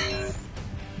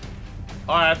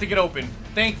 Alright, I think it opened.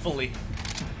 Thankfully.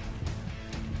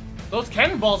 Those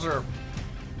cannonballs are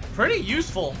pretty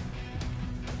useful.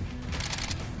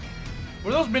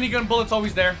 Were those minigun bullets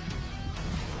always there?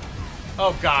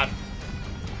 Oh god.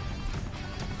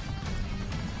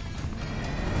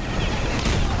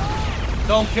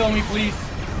 Don't kill me, please.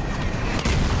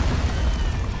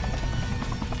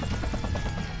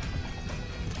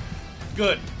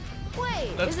 Good.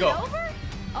 Wait, Let's is go. it over?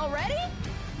 Already?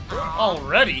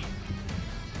 Already?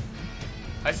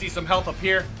 I see some health up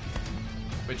here,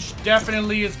 which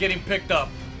definitely is getting picked up,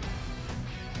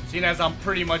 seeing as I'm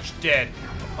pretty much dead.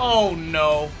 Oh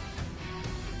no.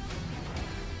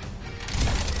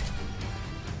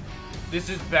 This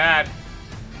is bad.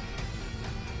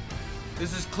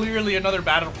 This is clearly another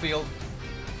battlefield.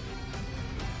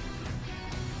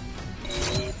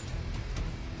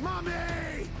 Mommy!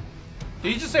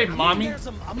 Did you just say mommy? There's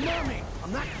a mommy.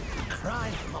 I'm not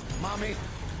crying, mommy.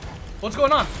 What's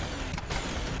going on?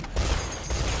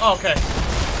 Oh, okay.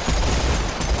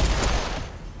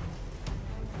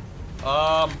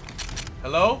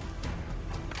 Hello?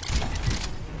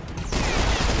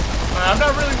 Alright, I'm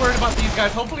not really worried about these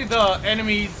guys. Hopefully the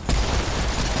enemies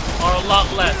are a lot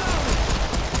less.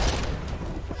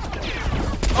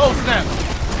 Oh, snap.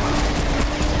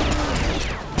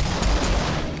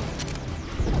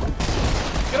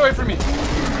 Get away from me.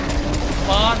 Come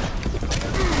on.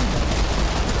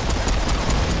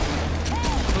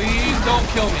 Please don't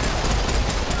kill me.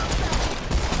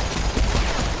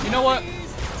 You know what?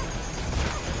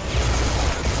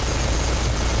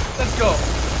 Let's go.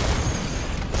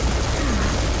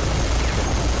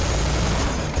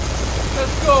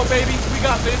 go, baby. We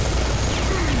got this.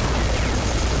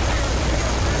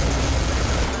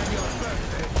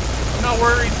 I'm not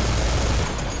worried.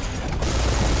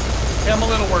 Okay, I'm a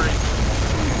little worried.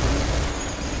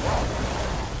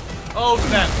 Oh,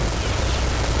 snap.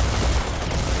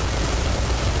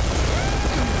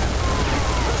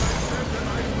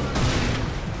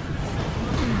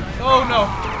 Oh, no.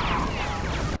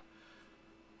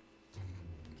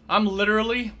 I'm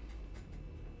literally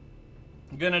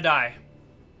gonna die.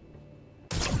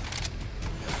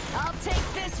 I'll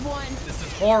take this one. This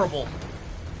is horrible.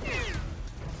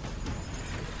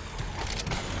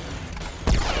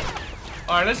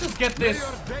 Alright, let's just get this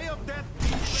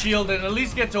shield and at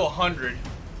least get to 100.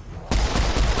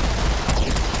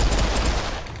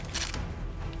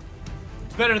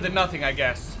 It's better than nothing, I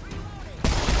guess.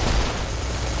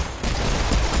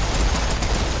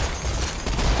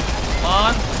 Come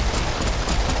on.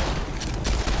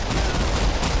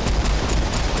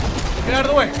 Get out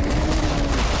of the way.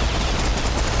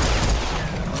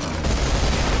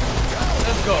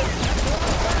 Let's go.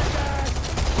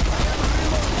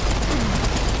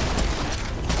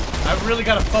 I really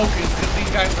gotta focus because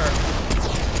these guys are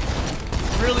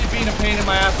really being a pain in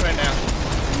my ass right now.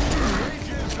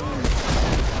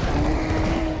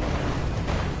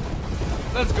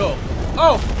 Let's go.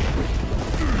 Oh!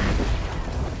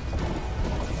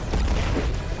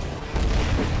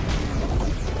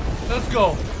 Let's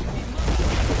go.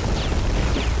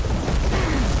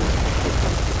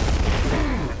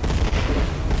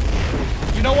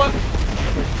 You know what?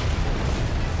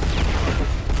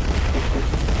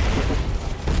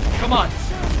 Come on.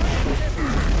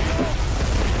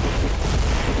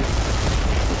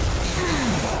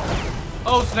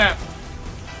 Oh, snap.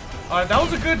 Alright, that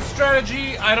was a good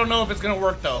strategy. I don't know if it's gonna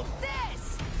work, though.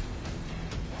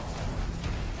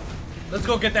 Let's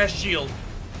go get that shield.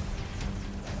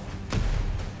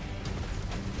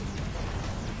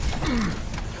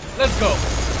 Let's go.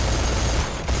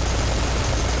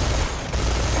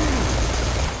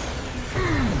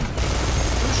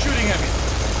 Who's shooting at me?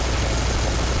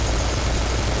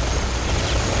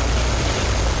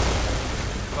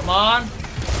 Come on.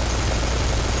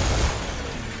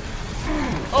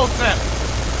 Oh, snap.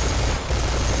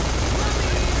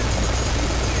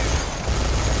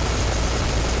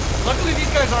 Luckily,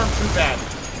 these guys aren't too bad.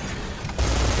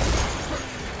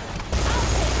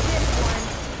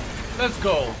 Let's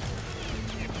go.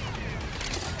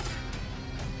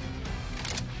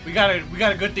 We got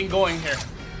a good thing going here.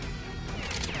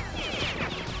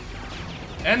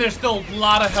 And there's still a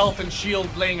lot of health and shield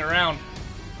laying around.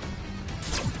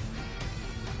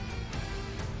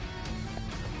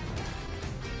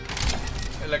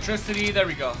 Electricity, there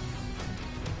we go.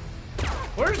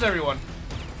 Where's everyone?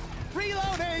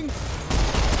 Reloading!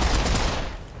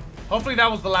 Hopefully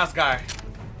that was the last guy.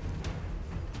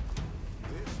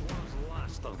 This was the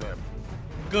last of them.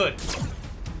 Good.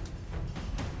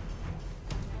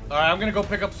 Alright, I'm gonna go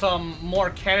pick up some more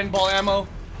cannonball ammo,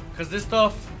 because this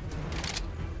stuff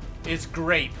is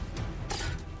great.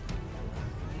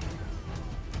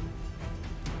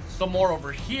 Some more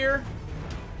over here.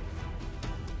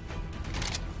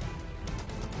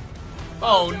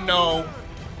 Oh no.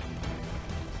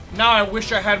 Now I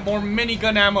wish I had more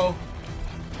minigun ammo.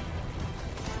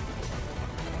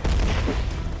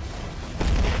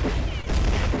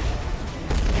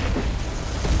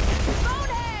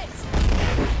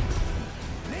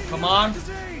 Come on.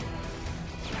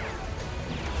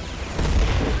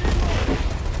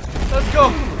 Let's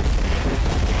go.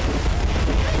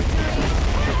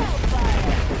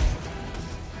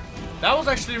 That was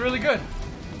actually really good.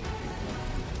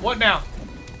 What now?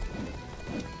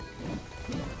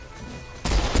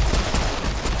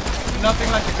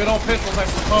 Nothing like the good old pistols, I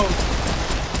suppose.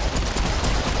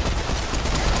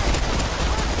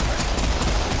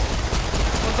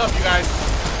 What's up, you guys?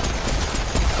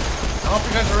 I hope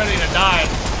you guys are ready to die.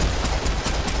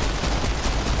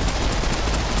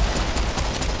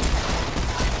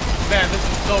 Man, this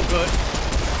is so good.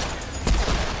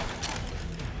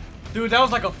 Dude, that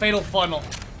was like a fatal funnel.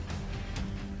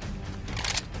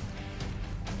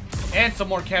 And some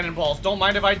more cannonballs. Don't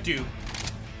mind if I do.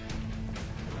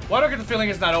 Why do I get the feeling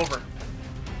it's not over?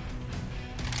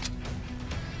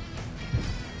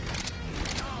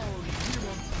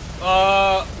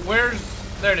 Where's...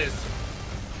 There it is.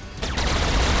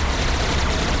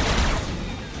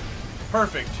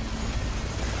 Perfect.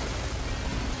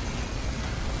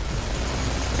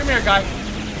 Come here, guy.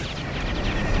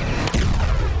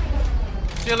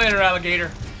 See you later,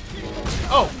 alligator.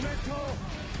 Oh.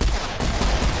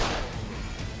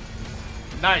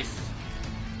 Nice.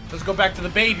 Let's go back to the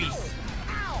babies.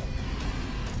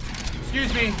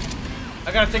 Excuse me.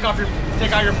 I gotta take out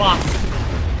your box.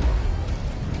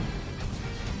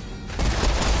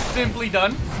 Simply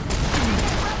done.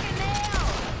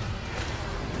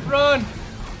 Run.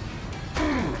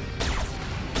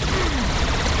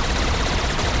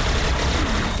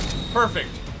 Perfect.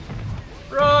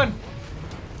 Run.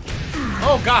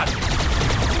 Oh God.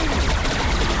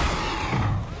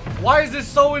 Why is this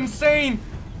so insane?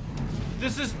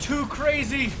 This is too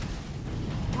crazy.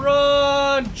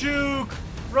 Run, Juke.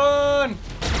 Run.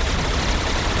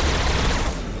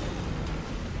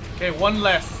 Okay, one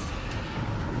less.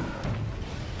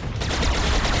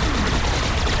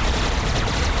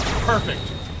 Perfect.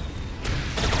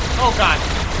 Oh God.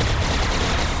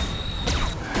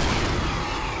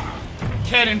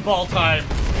 Cannonball time.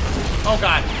 Oh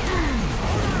God.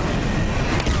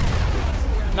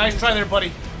 Nice try there,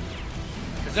 buddy.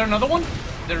 Is there another one?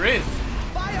 There is.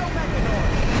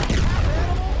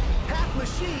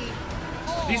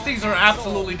 These things are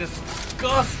absolutely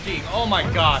disgusting. Oh my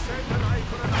God.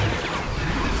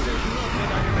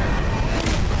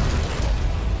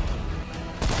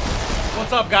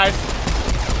 What's up, guys?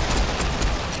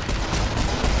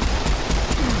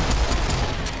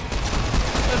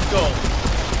 Let's go.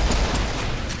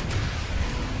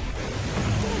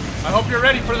 I hope you're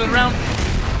ready for the round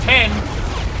 10.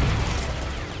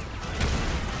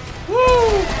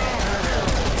 Woo!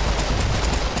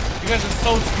 You guys are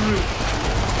so screwed.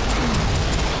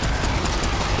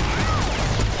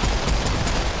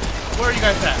 Where are you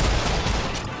guys at?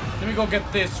 Let me go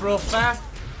get this real fast.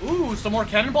 Ooh, some more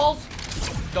cannonballs?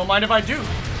 Don't mind if I do.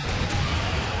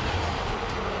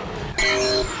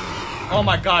 Oh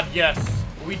my God, yes.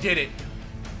 We did it.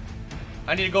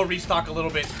 I need to go restock a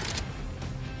little bit.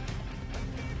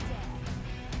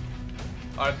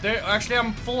 Alright, there. Actually,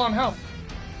 I'm full on health.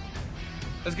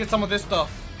 Let's get some of this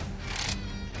stuff.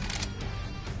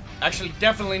 Actually,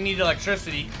 definitely need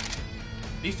electricity.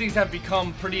 These things have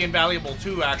become pretty invaluable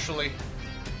too, actually.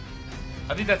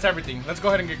 I think that's everything. Let's go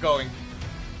ahead and get going.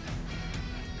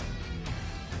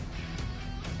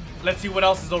 Let's see what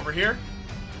else is over here.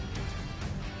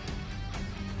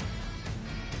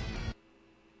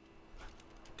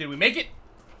 Did we make it?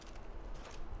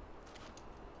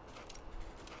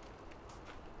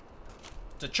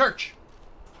 It's a church.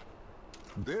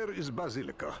 There is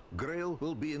Basilica. Grail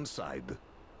will be inside.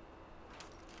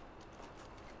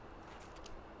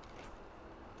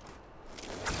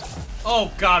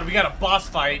 Oh God, we got a boss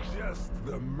fight. Just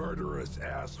the murderous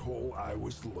asshole I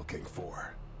was looking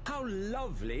for. How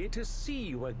lovely to see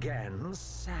you again,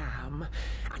 Sam.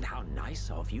 And how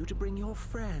nice of you to bring your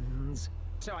friends,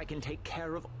 so I can take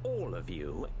care of all of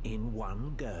you in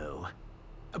one go.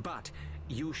 But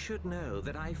you should know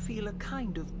that I feel a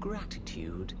kind of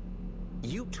gratitude.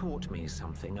 You taught me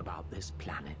something about this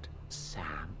planet,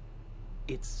 Sam.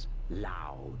 It's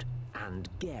loud and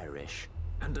garish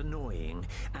and annoying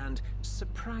and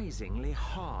surprisingly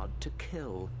hard to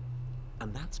kill.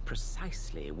 And that's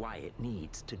precisely why it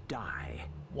needs to die.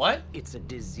 What? It's a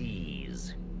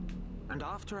disease. And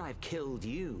after I've killed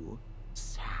you,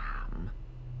 Sam,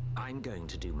 I'm going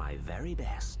to do my very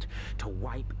best to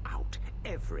wipe out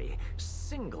every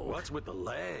single... What's with the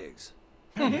legs?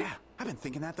 Yeah, I've been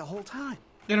thinking that the whole time.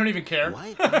 They don't even care.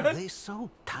 Why are they so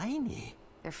tiny?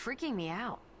 They're freaking me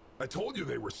out. I told you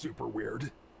they were super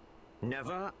weird.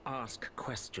 Never ask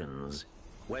questions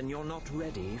when you're not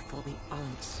ready for the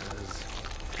answers.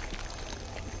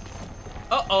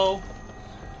 Uh-oh.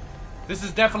 This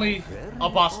is definitely a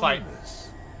boss fight.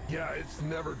 Yeah, it's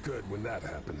never good when that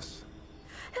happens.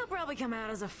 He'll probably come out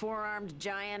as a four-armed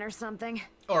giant or something.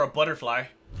 Or a butterfly.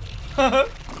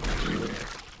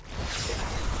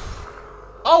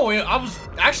 Oh, I was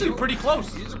actually pretty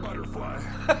close. He's a butterfly.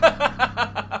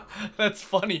 That's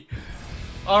funny.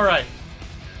 Alright.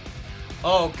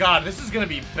 Oh God, this is gonna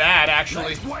be bad,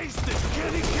 actually. Let's waste this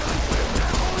kitty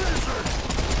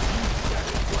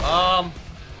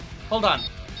Hold on.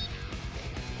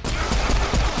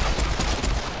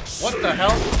 What the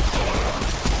hell?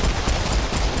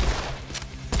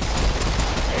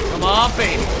 Come on,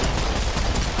 baby.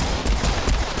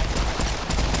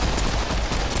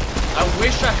 I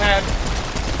wish I had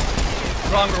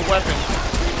stronger weapons.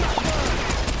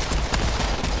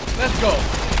 Let's go.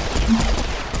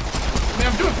 I mean,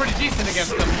 I'm doing pretty decent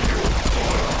against them.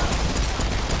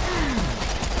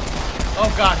 Oh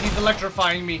God, he's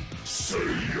electrifying me.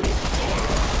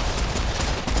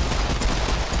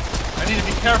 I need to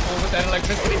be careful with that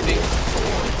electricity thing.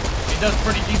 It does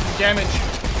pretty decent damage.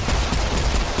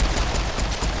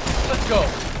 Let's go.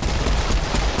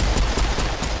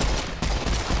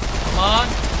 Come on.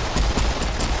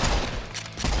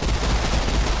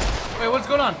 Wait, what's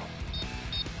going on?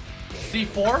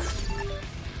 C4?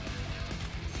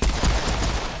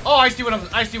 Oh, I see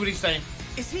what he's saying.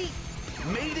 Is he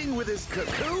mating with his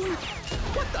cocoon?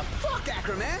 What the fuck,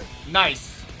 Ackerman?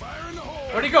 Nice.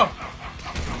 Where'd he go?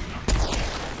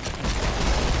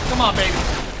 Come on, baby.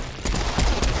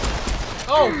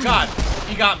 Oh, God.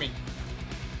 He got me.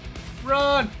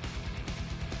 Run.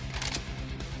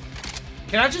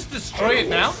 Can I just destroy it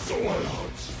now?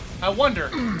 I wonder.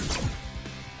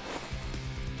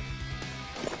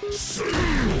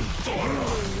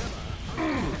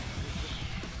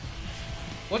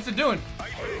 What's it doing?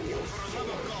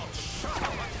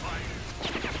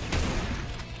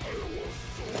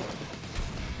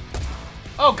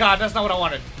 Oh God, that's not what I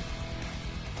wanted.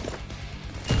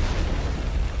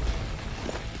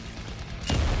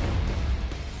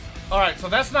 Alright, so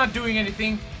that's not doing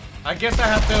anything. I guess I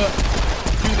have to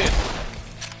do this.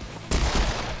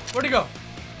 Where'd he go?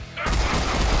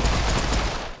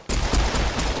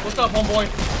 What's up, homeboy?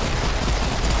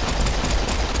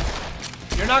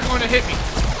 You're not going to hit me.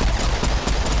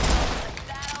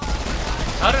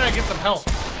 How did I get some help?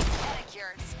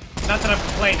 Not that I'm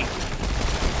complaining.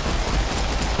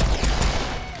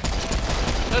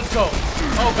 Let's go.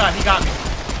 Oh God, he got me.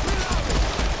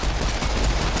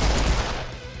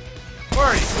 Where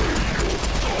are you?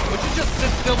 Would you just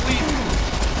sit still, please?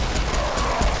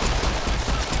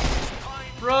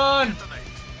 Run!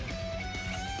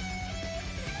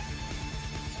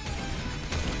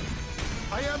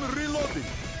 I am reloading.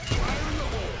 Fire in the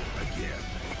hole again.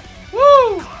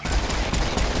 Woo!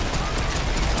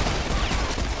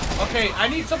 Okay, I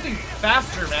need something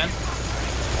faster, man.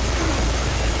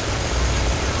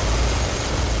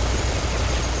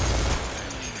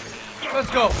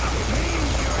 Let's go.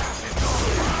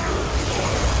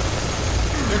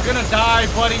 You're gonna die,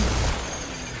 buddy.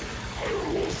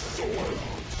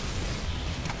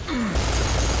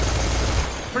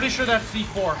 Pretty sure that's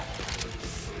C4.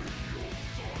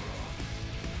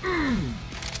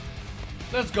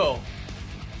 Let's go.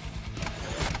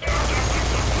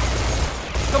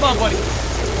 Come on, buddy.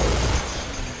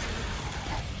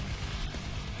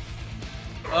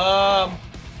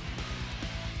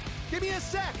 Give me a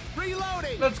sec.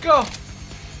 Reloading. Let's go. More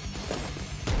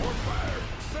fire.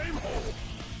 Same hole.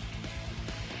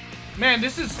 Man,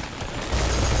 this is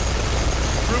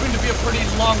proving to be a pretty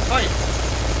long fight.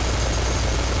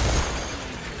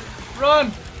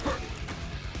 Run.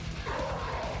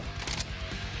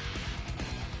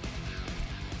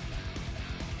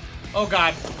 Oh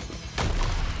God.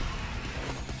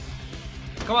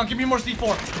 Come on, give me more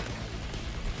C4.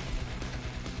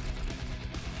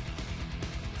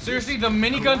 Seriously, the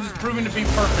miniguns is proving to be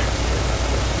perfect.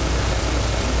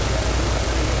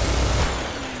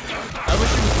 I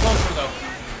wish he was closer though.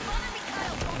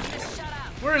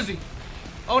 Where is he?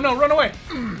 Oh no, run away.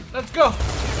 Let's go.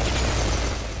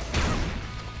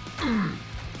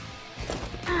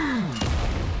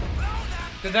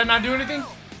 Did that not do anything?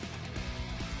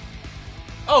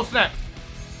 Oh, snap.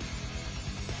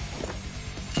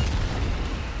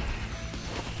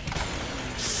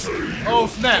 Oh,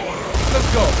 snap.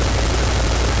 Let's go.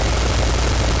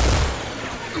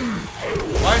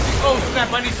 Why is he? Oh,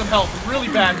 snap. I need some help. Really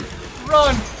bad.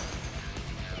 Run.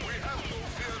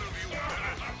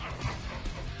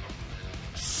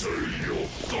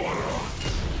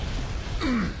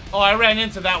 Oh, I ran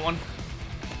into that one.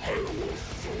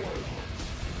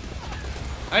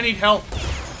 I need help.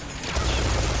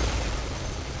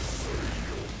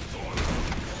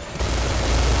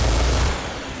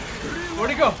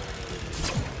 Where'd he go?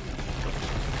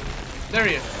 There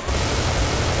he is.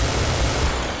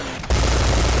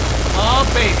 Oh,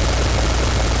 baby.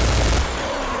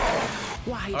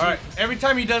 Alright, every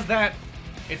time he does that,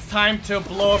 it's time to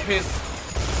blow up his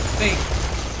thing.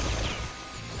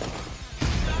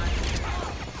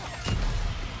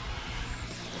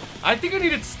 I think I need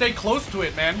to stay close to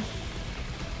it, man.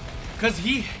 Because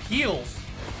he heals.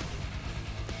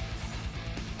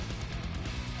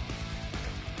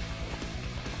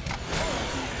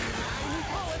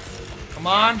 Come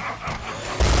on.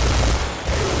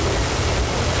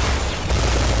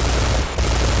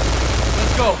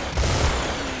 Let's go.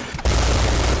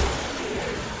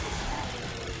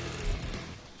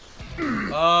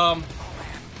 I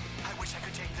wish I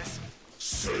could take this.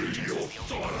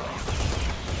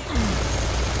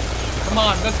 Come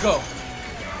on, let's go.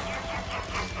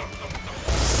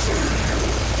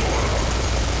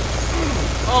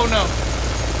 Oh no.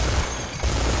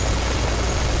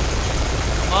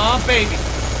 Come on, baby.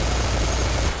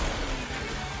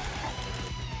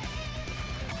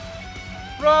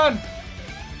 Run.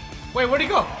 Wait, where'd he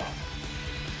go?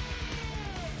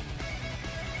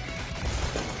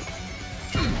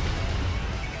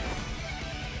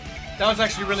 That was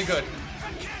actually really good.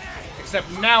 Except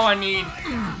now I need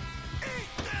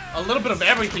a little bit of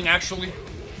everything, actually.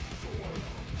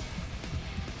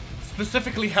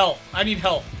 Specifically health. I need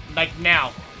health. Like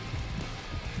now.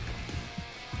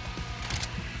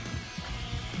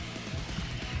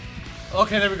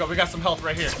 Okay, there we go. We got some health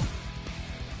right here.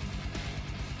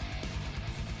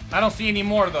 I don't see any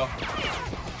more, though.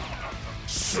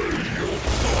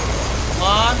 Come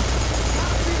on.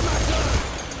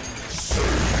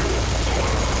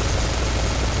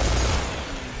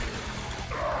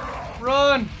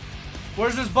 Run!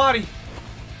 Where's his body?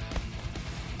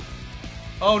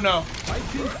 Oh no. I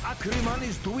think Akriman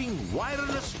is doing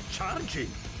wireless charging.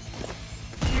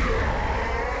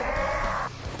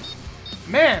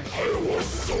 Man!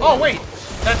 Oh wait,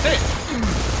 that's it.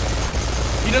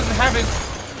 He doesn't have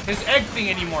his egg thing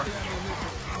anymore.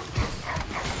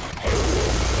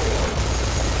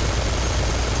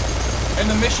 And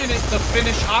the mission is to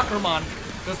finish Akriman.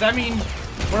 Does that mean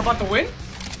we're about to win?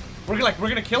 We're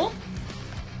gonna kill him?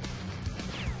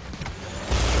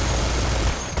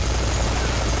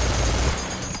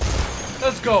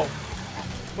 Let's go.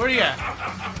 Where are you at?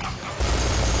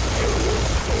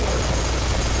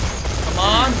 Come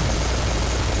on.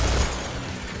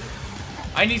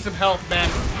 I need some health, man.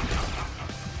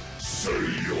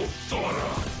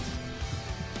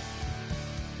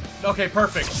 Okay,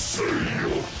 perfect. Stay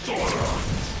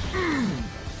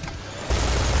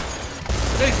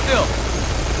still.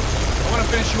 I want to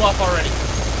finish you off already.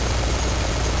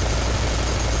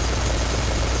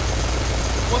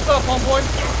 What's up, homeboy?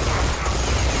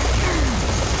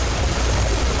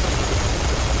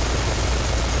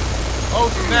 Oh,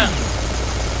 snap.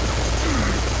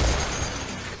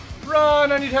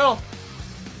 Run, I need help.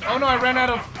 Oh no, I ran out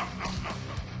of...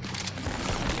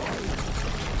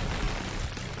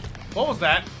 What was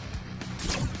that?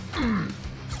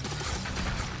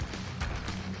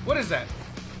 What is that?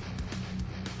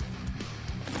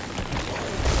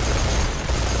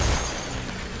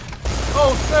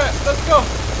 Oh, snap, let's go.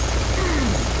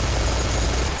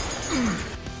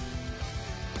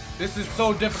 This is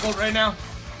so difficult right now.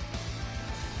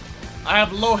 I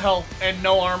have low health and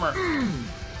no armor.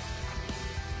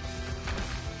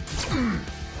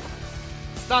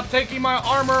 Stop taking my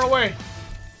armor away.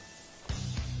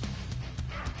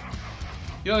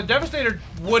 You know, the Devastator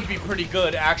would be pretty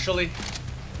good, actually.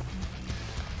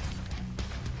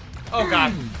 Oh,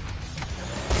 God.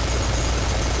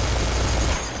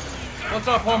 What's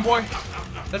up, homeboy?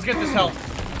 Let's get this health.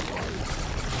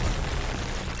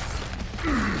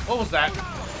 What was that?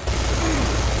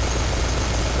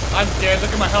 I'm dead.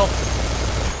 Look at my health.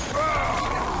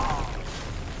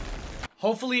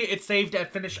 Hopefully it saved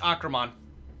at finish Akriman.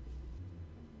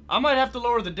 I might have to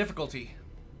lower the difficulty.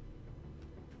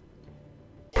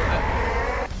 You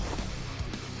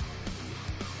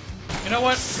know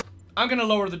what? I'm gonna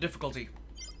lower the difficulty.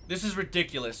 This is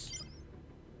ridiculous.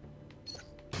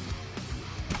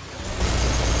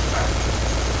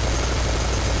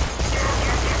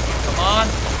 Come on.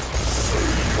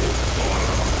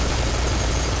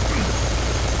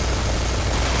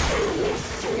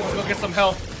 Let's go get some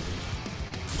health.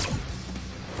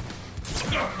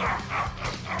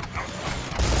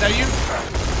 Is that you?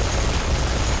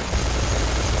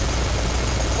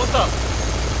 What's up?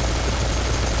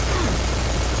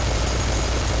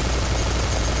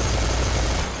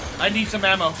 I need some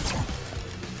ammo.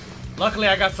 Luckily,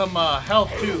 I got some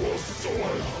health too.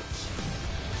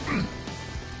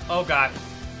 Oh God.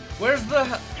 Where's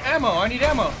the ammo? I need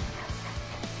ammo.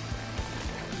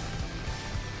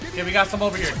 Okay, we got some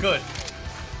over here. Good.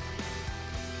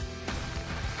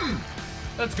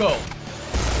 Let's go.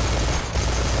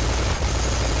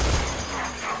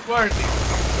 Where is he?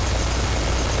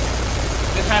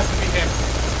 This has to be him.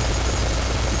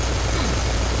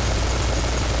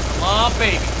 Come on,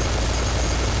 baby.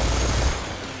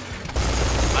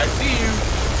 I see you.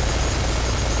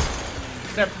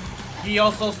 Except he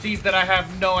also sees that I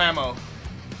have no ammo.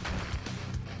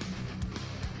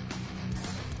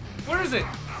 Where is it?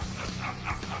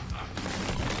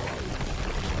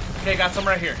 Okay, got some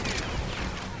right here.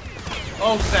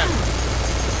 Oh, snap.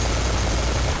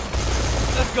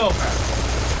 Let's go.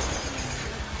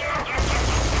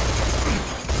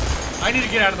 I need to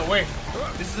get out of the way.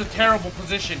 This is a terrible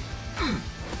position.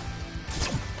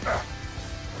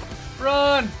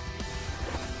 Run!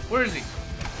 Where is he?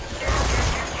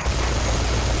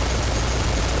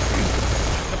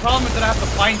 The problem is that I have to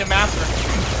find him after.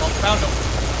 Well, found him.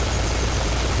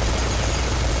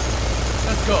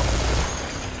 Let's go.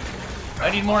 I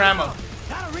need more ammo.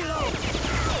 Gotta reload.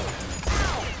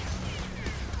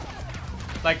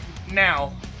 Like,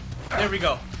 now. There we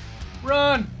go.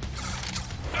 Run!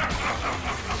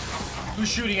 Who's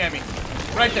shooting at me?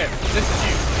 Right there. This is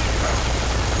you.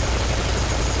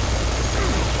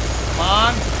 Come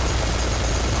on.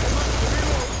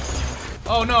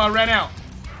 Oh no, I ran out.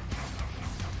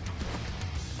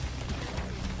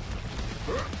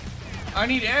 I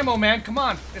need ammo, man. Come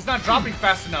on. It's not dropping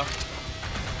fast enough.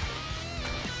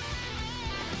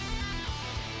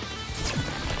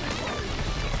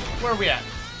 Where are we at?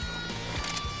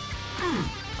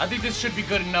 I think this should be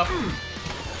good enough.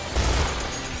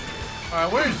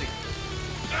 Alright, where is he?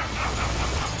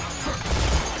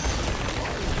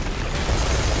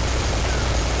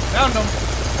 Found him.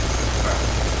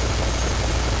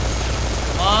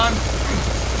 Come on.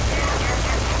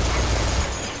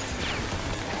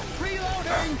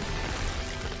 Reloading.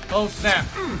 Oh, snap.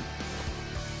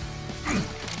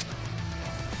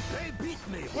 They beat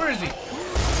me. Where is he?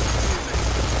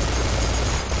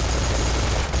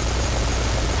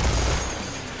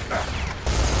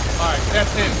 Alright,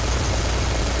 that's him.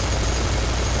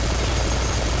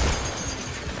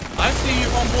 I see you,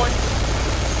 homeboy.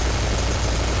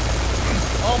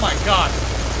 Oh my god.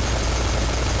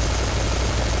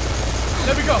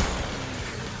 There we go.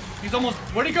 He's almost...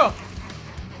 Where'd he go?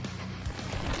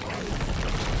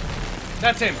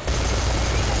 That's him.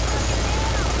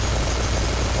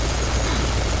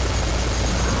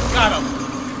 Got him.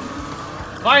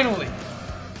 Finally.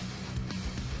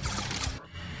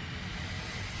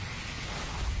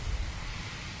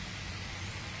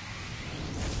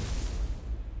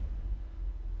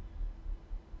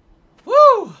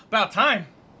 Woo! About time.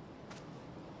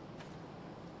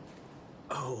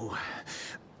 Oh,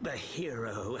 the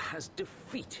hero has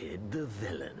defeated the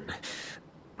villain.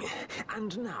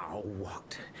 And now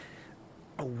what?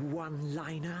 A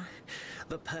one-liner?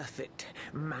 The perfect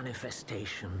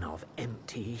manifestation of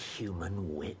empty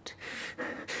human wit.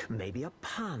 Maybe a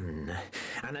pun.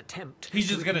 An attempt He's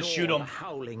just gonna ignore shoot him. the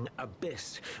howling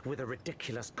abyss with a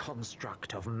ridiculous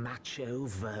construct of macho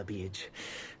verbiage.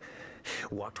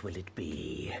 What will it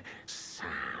be,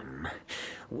 Sam?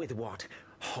 With what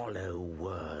hollow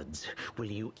words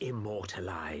will you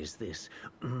immortalize this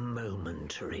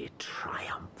momentary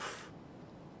triumph?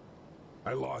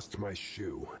 I lost my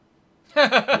shoe.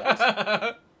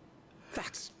 That's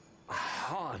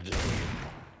hardly...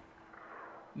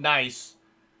 Nice.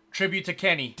 Tribute to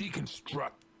Kenny.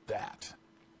 Deconstruct that.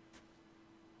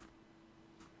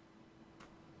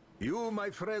 You, my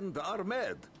friend, are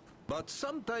mad. But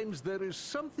sometimes there is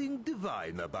something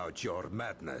divine about your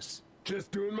madness.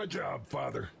 Just doing my job,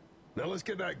 Father. Now let's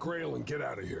get that Grail and get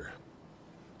out of here.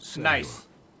 Nice.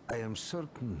 I am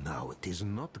certain now it is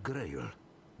not Grail.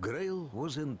 Grail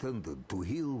was intended to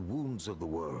heal wounds of the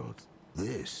world.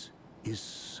 This is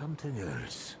something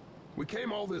else. We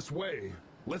came all this way.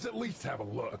 Let's at least have a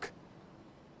look.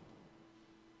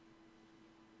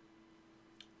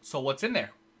 So what's in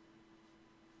there?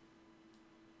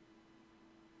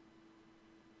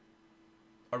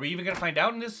 Are we even gonna find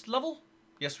out in this level?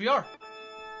 Yes, we are.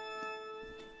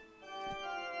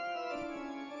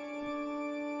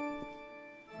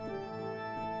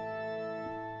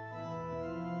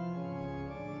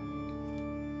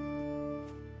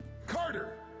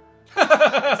 Carter!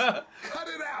 Cut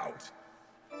it out!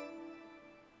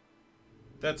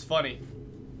 That's funny.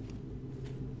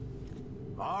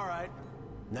 All right.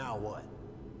 Now what?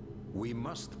 We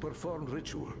must perform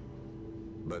ritual.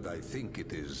 But I think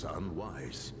it is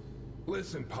unwise.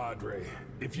 Listen, Padre,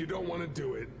 if you don't want to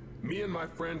do it, me and my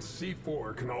friend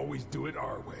C4 can always do it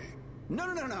our way.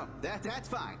 No. That's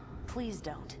fine. Please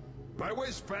don't. My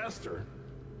way's faster.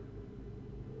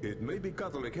 It may be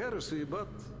Catholic heresy, but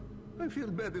I feel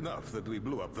bad enough that we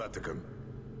blew up Vatican.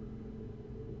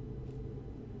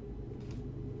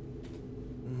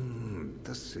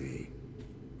 Let's see.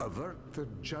 Avert the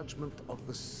judgment of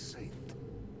the saint.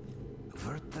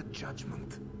 Avert the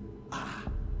judgment. Ah.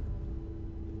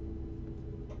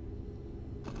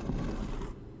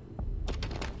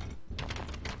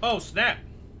 Oh, snap.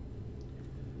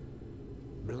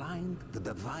 Blind the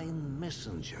divine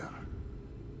messenger.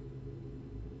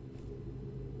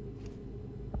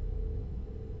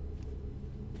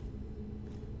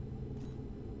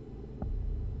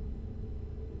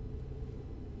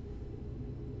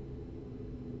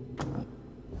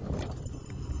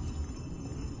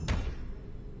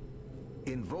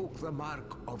 Invoke the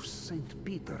mark of Saint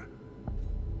Peter.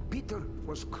 Peter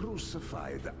was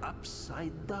crucified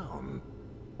upside down.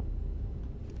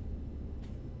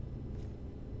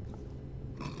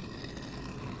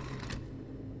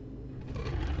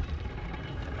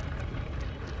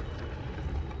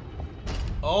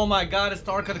 Oh my god, it's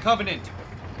the Ark of the Covenant.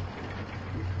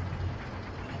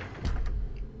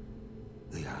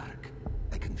 The Ark.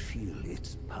 I can feel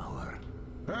its power.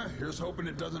 Here's hoping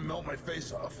it doesn't melt my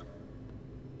face off.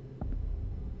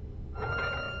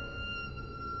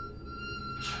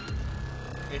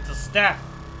 It's a staff.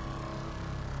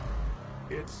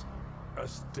 It's a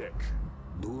stick.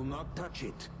 Do not touch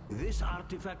it. This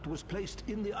artifact was placed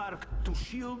in the Ark to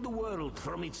shield the world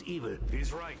from its evil.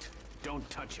 He's right. Don't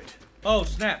touch it. Oh,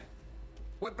 snap.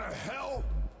 What the hell?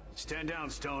 Stand down,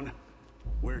 Stone.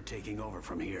 We're taking over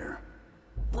from here.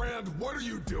 Brand, what are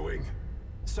you doing?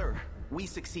 Sir, we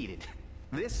succeeded.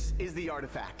 This is the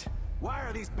artifact. Why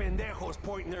are these pendejos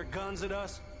pointing their guns at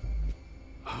us?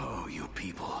 Oh, you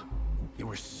people. You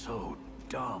were so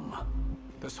dumb.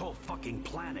 This whole fucking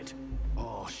planet.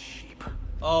 All sheep.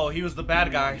 Oh, he was the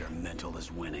bad guy. Your mental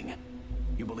is winning.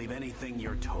 You believe anything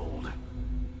you're told.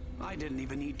 I didn't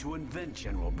even need to invent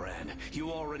General Brand.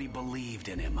 You already believed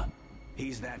in him.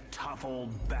 He's that tough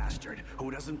old bastard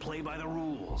who doesn't play by the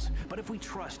rules. But if we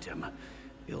trust him,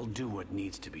 he'll do what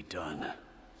needs to be done.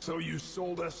 So you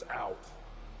sold us out.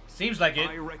 Seems like it.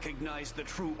 I recognize the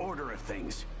true order of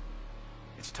things.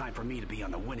 It's time for me to be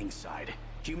on the winning side.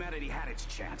 Humanity had its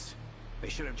chance. They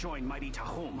should have joined mighty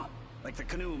Tahum, like the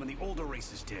Kanoom and the older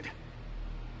races did.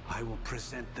 I will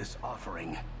present this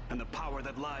offering, and the power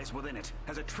that lies within it,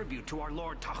 as a tribute to our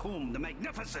Lord Tahum the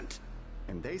Magnificent.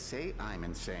 And they say I'm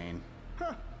insane.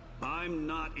 Huh. I'm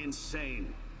not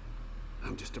insane.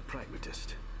 I'm just a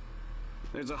pragmatist.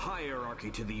 There's a hierarchy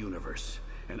to the universe,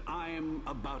 and I'm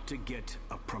about to get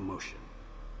a promotion.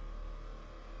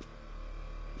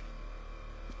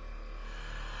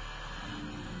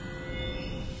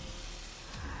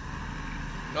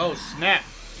 Oh, snap.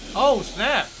 Oh,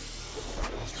 snap.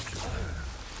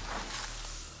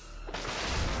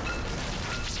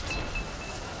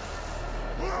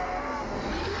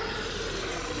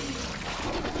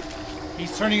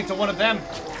 He's turning into one of them.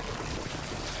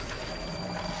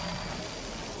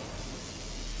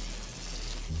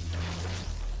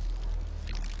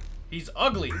 He's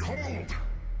ugly. Behold,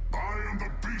 I am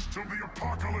the beast of the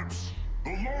apocalypse,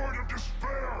 the Lord of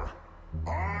Despair.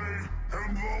 I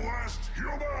am the last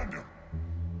human.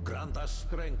 Grant us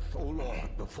strength, O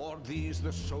Lord, before these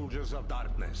the soldiers of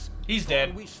darkness. He's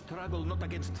dead. For we struggle not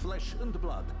against flesh and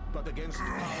blood, but against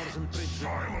powers and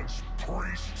principalities. Silence,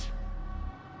 priest.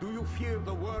 Do you fear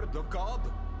the word of God?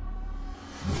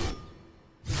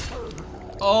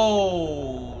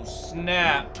 Oh,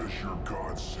 snap. What does your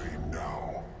God say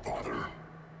now, Father?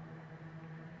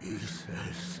 He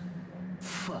says,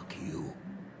 fuck you.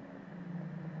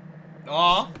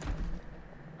 Aw.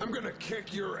 I'm gonna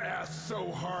kick your ass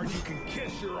so hard you can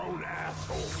kiss your own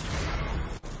asshole.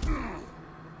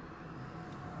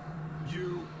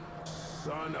 You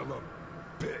son of a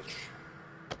bitch.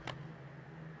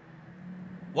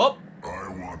 Whoop. I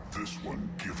want this one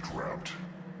gift wrapped.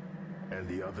 And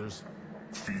the others?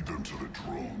 Feed them to the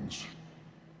drones.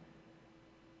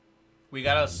 We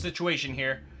got a situation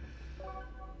here.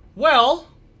 Well,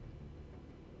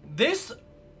 this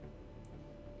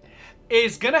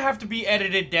is gonna have to be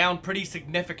edited down pretty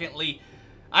significantly.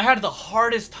 I had the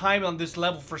hardest time on this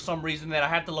level for some reason that I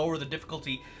had to lower the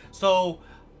difficulty. So,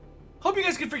 hope you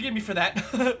guys can forgive me for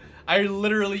that. I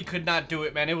literally could not do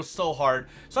it, man. It was so hard.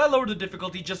 So I lowered the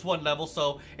difficulty just one level,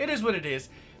 so it is what it is.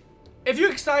 If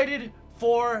you're excited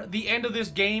for the end of this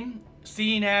game,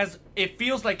 seeing as it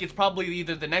feels like it's probably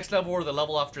either the next level or the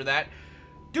level after that,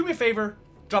 do me a favor,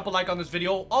 drop a like on this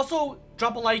video. Also,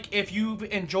 drop a like if you've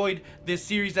enjoyed this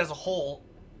series as a whole,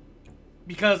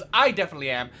 because I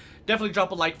definitely am. Definitely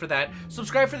drop a like for that.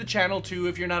 Subscribe for the channel too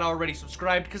if you're not already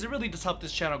subscribed, because it really does help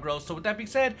this channel grow. So with that being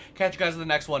said, catch you guys in the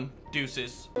next one.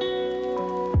 Deuces.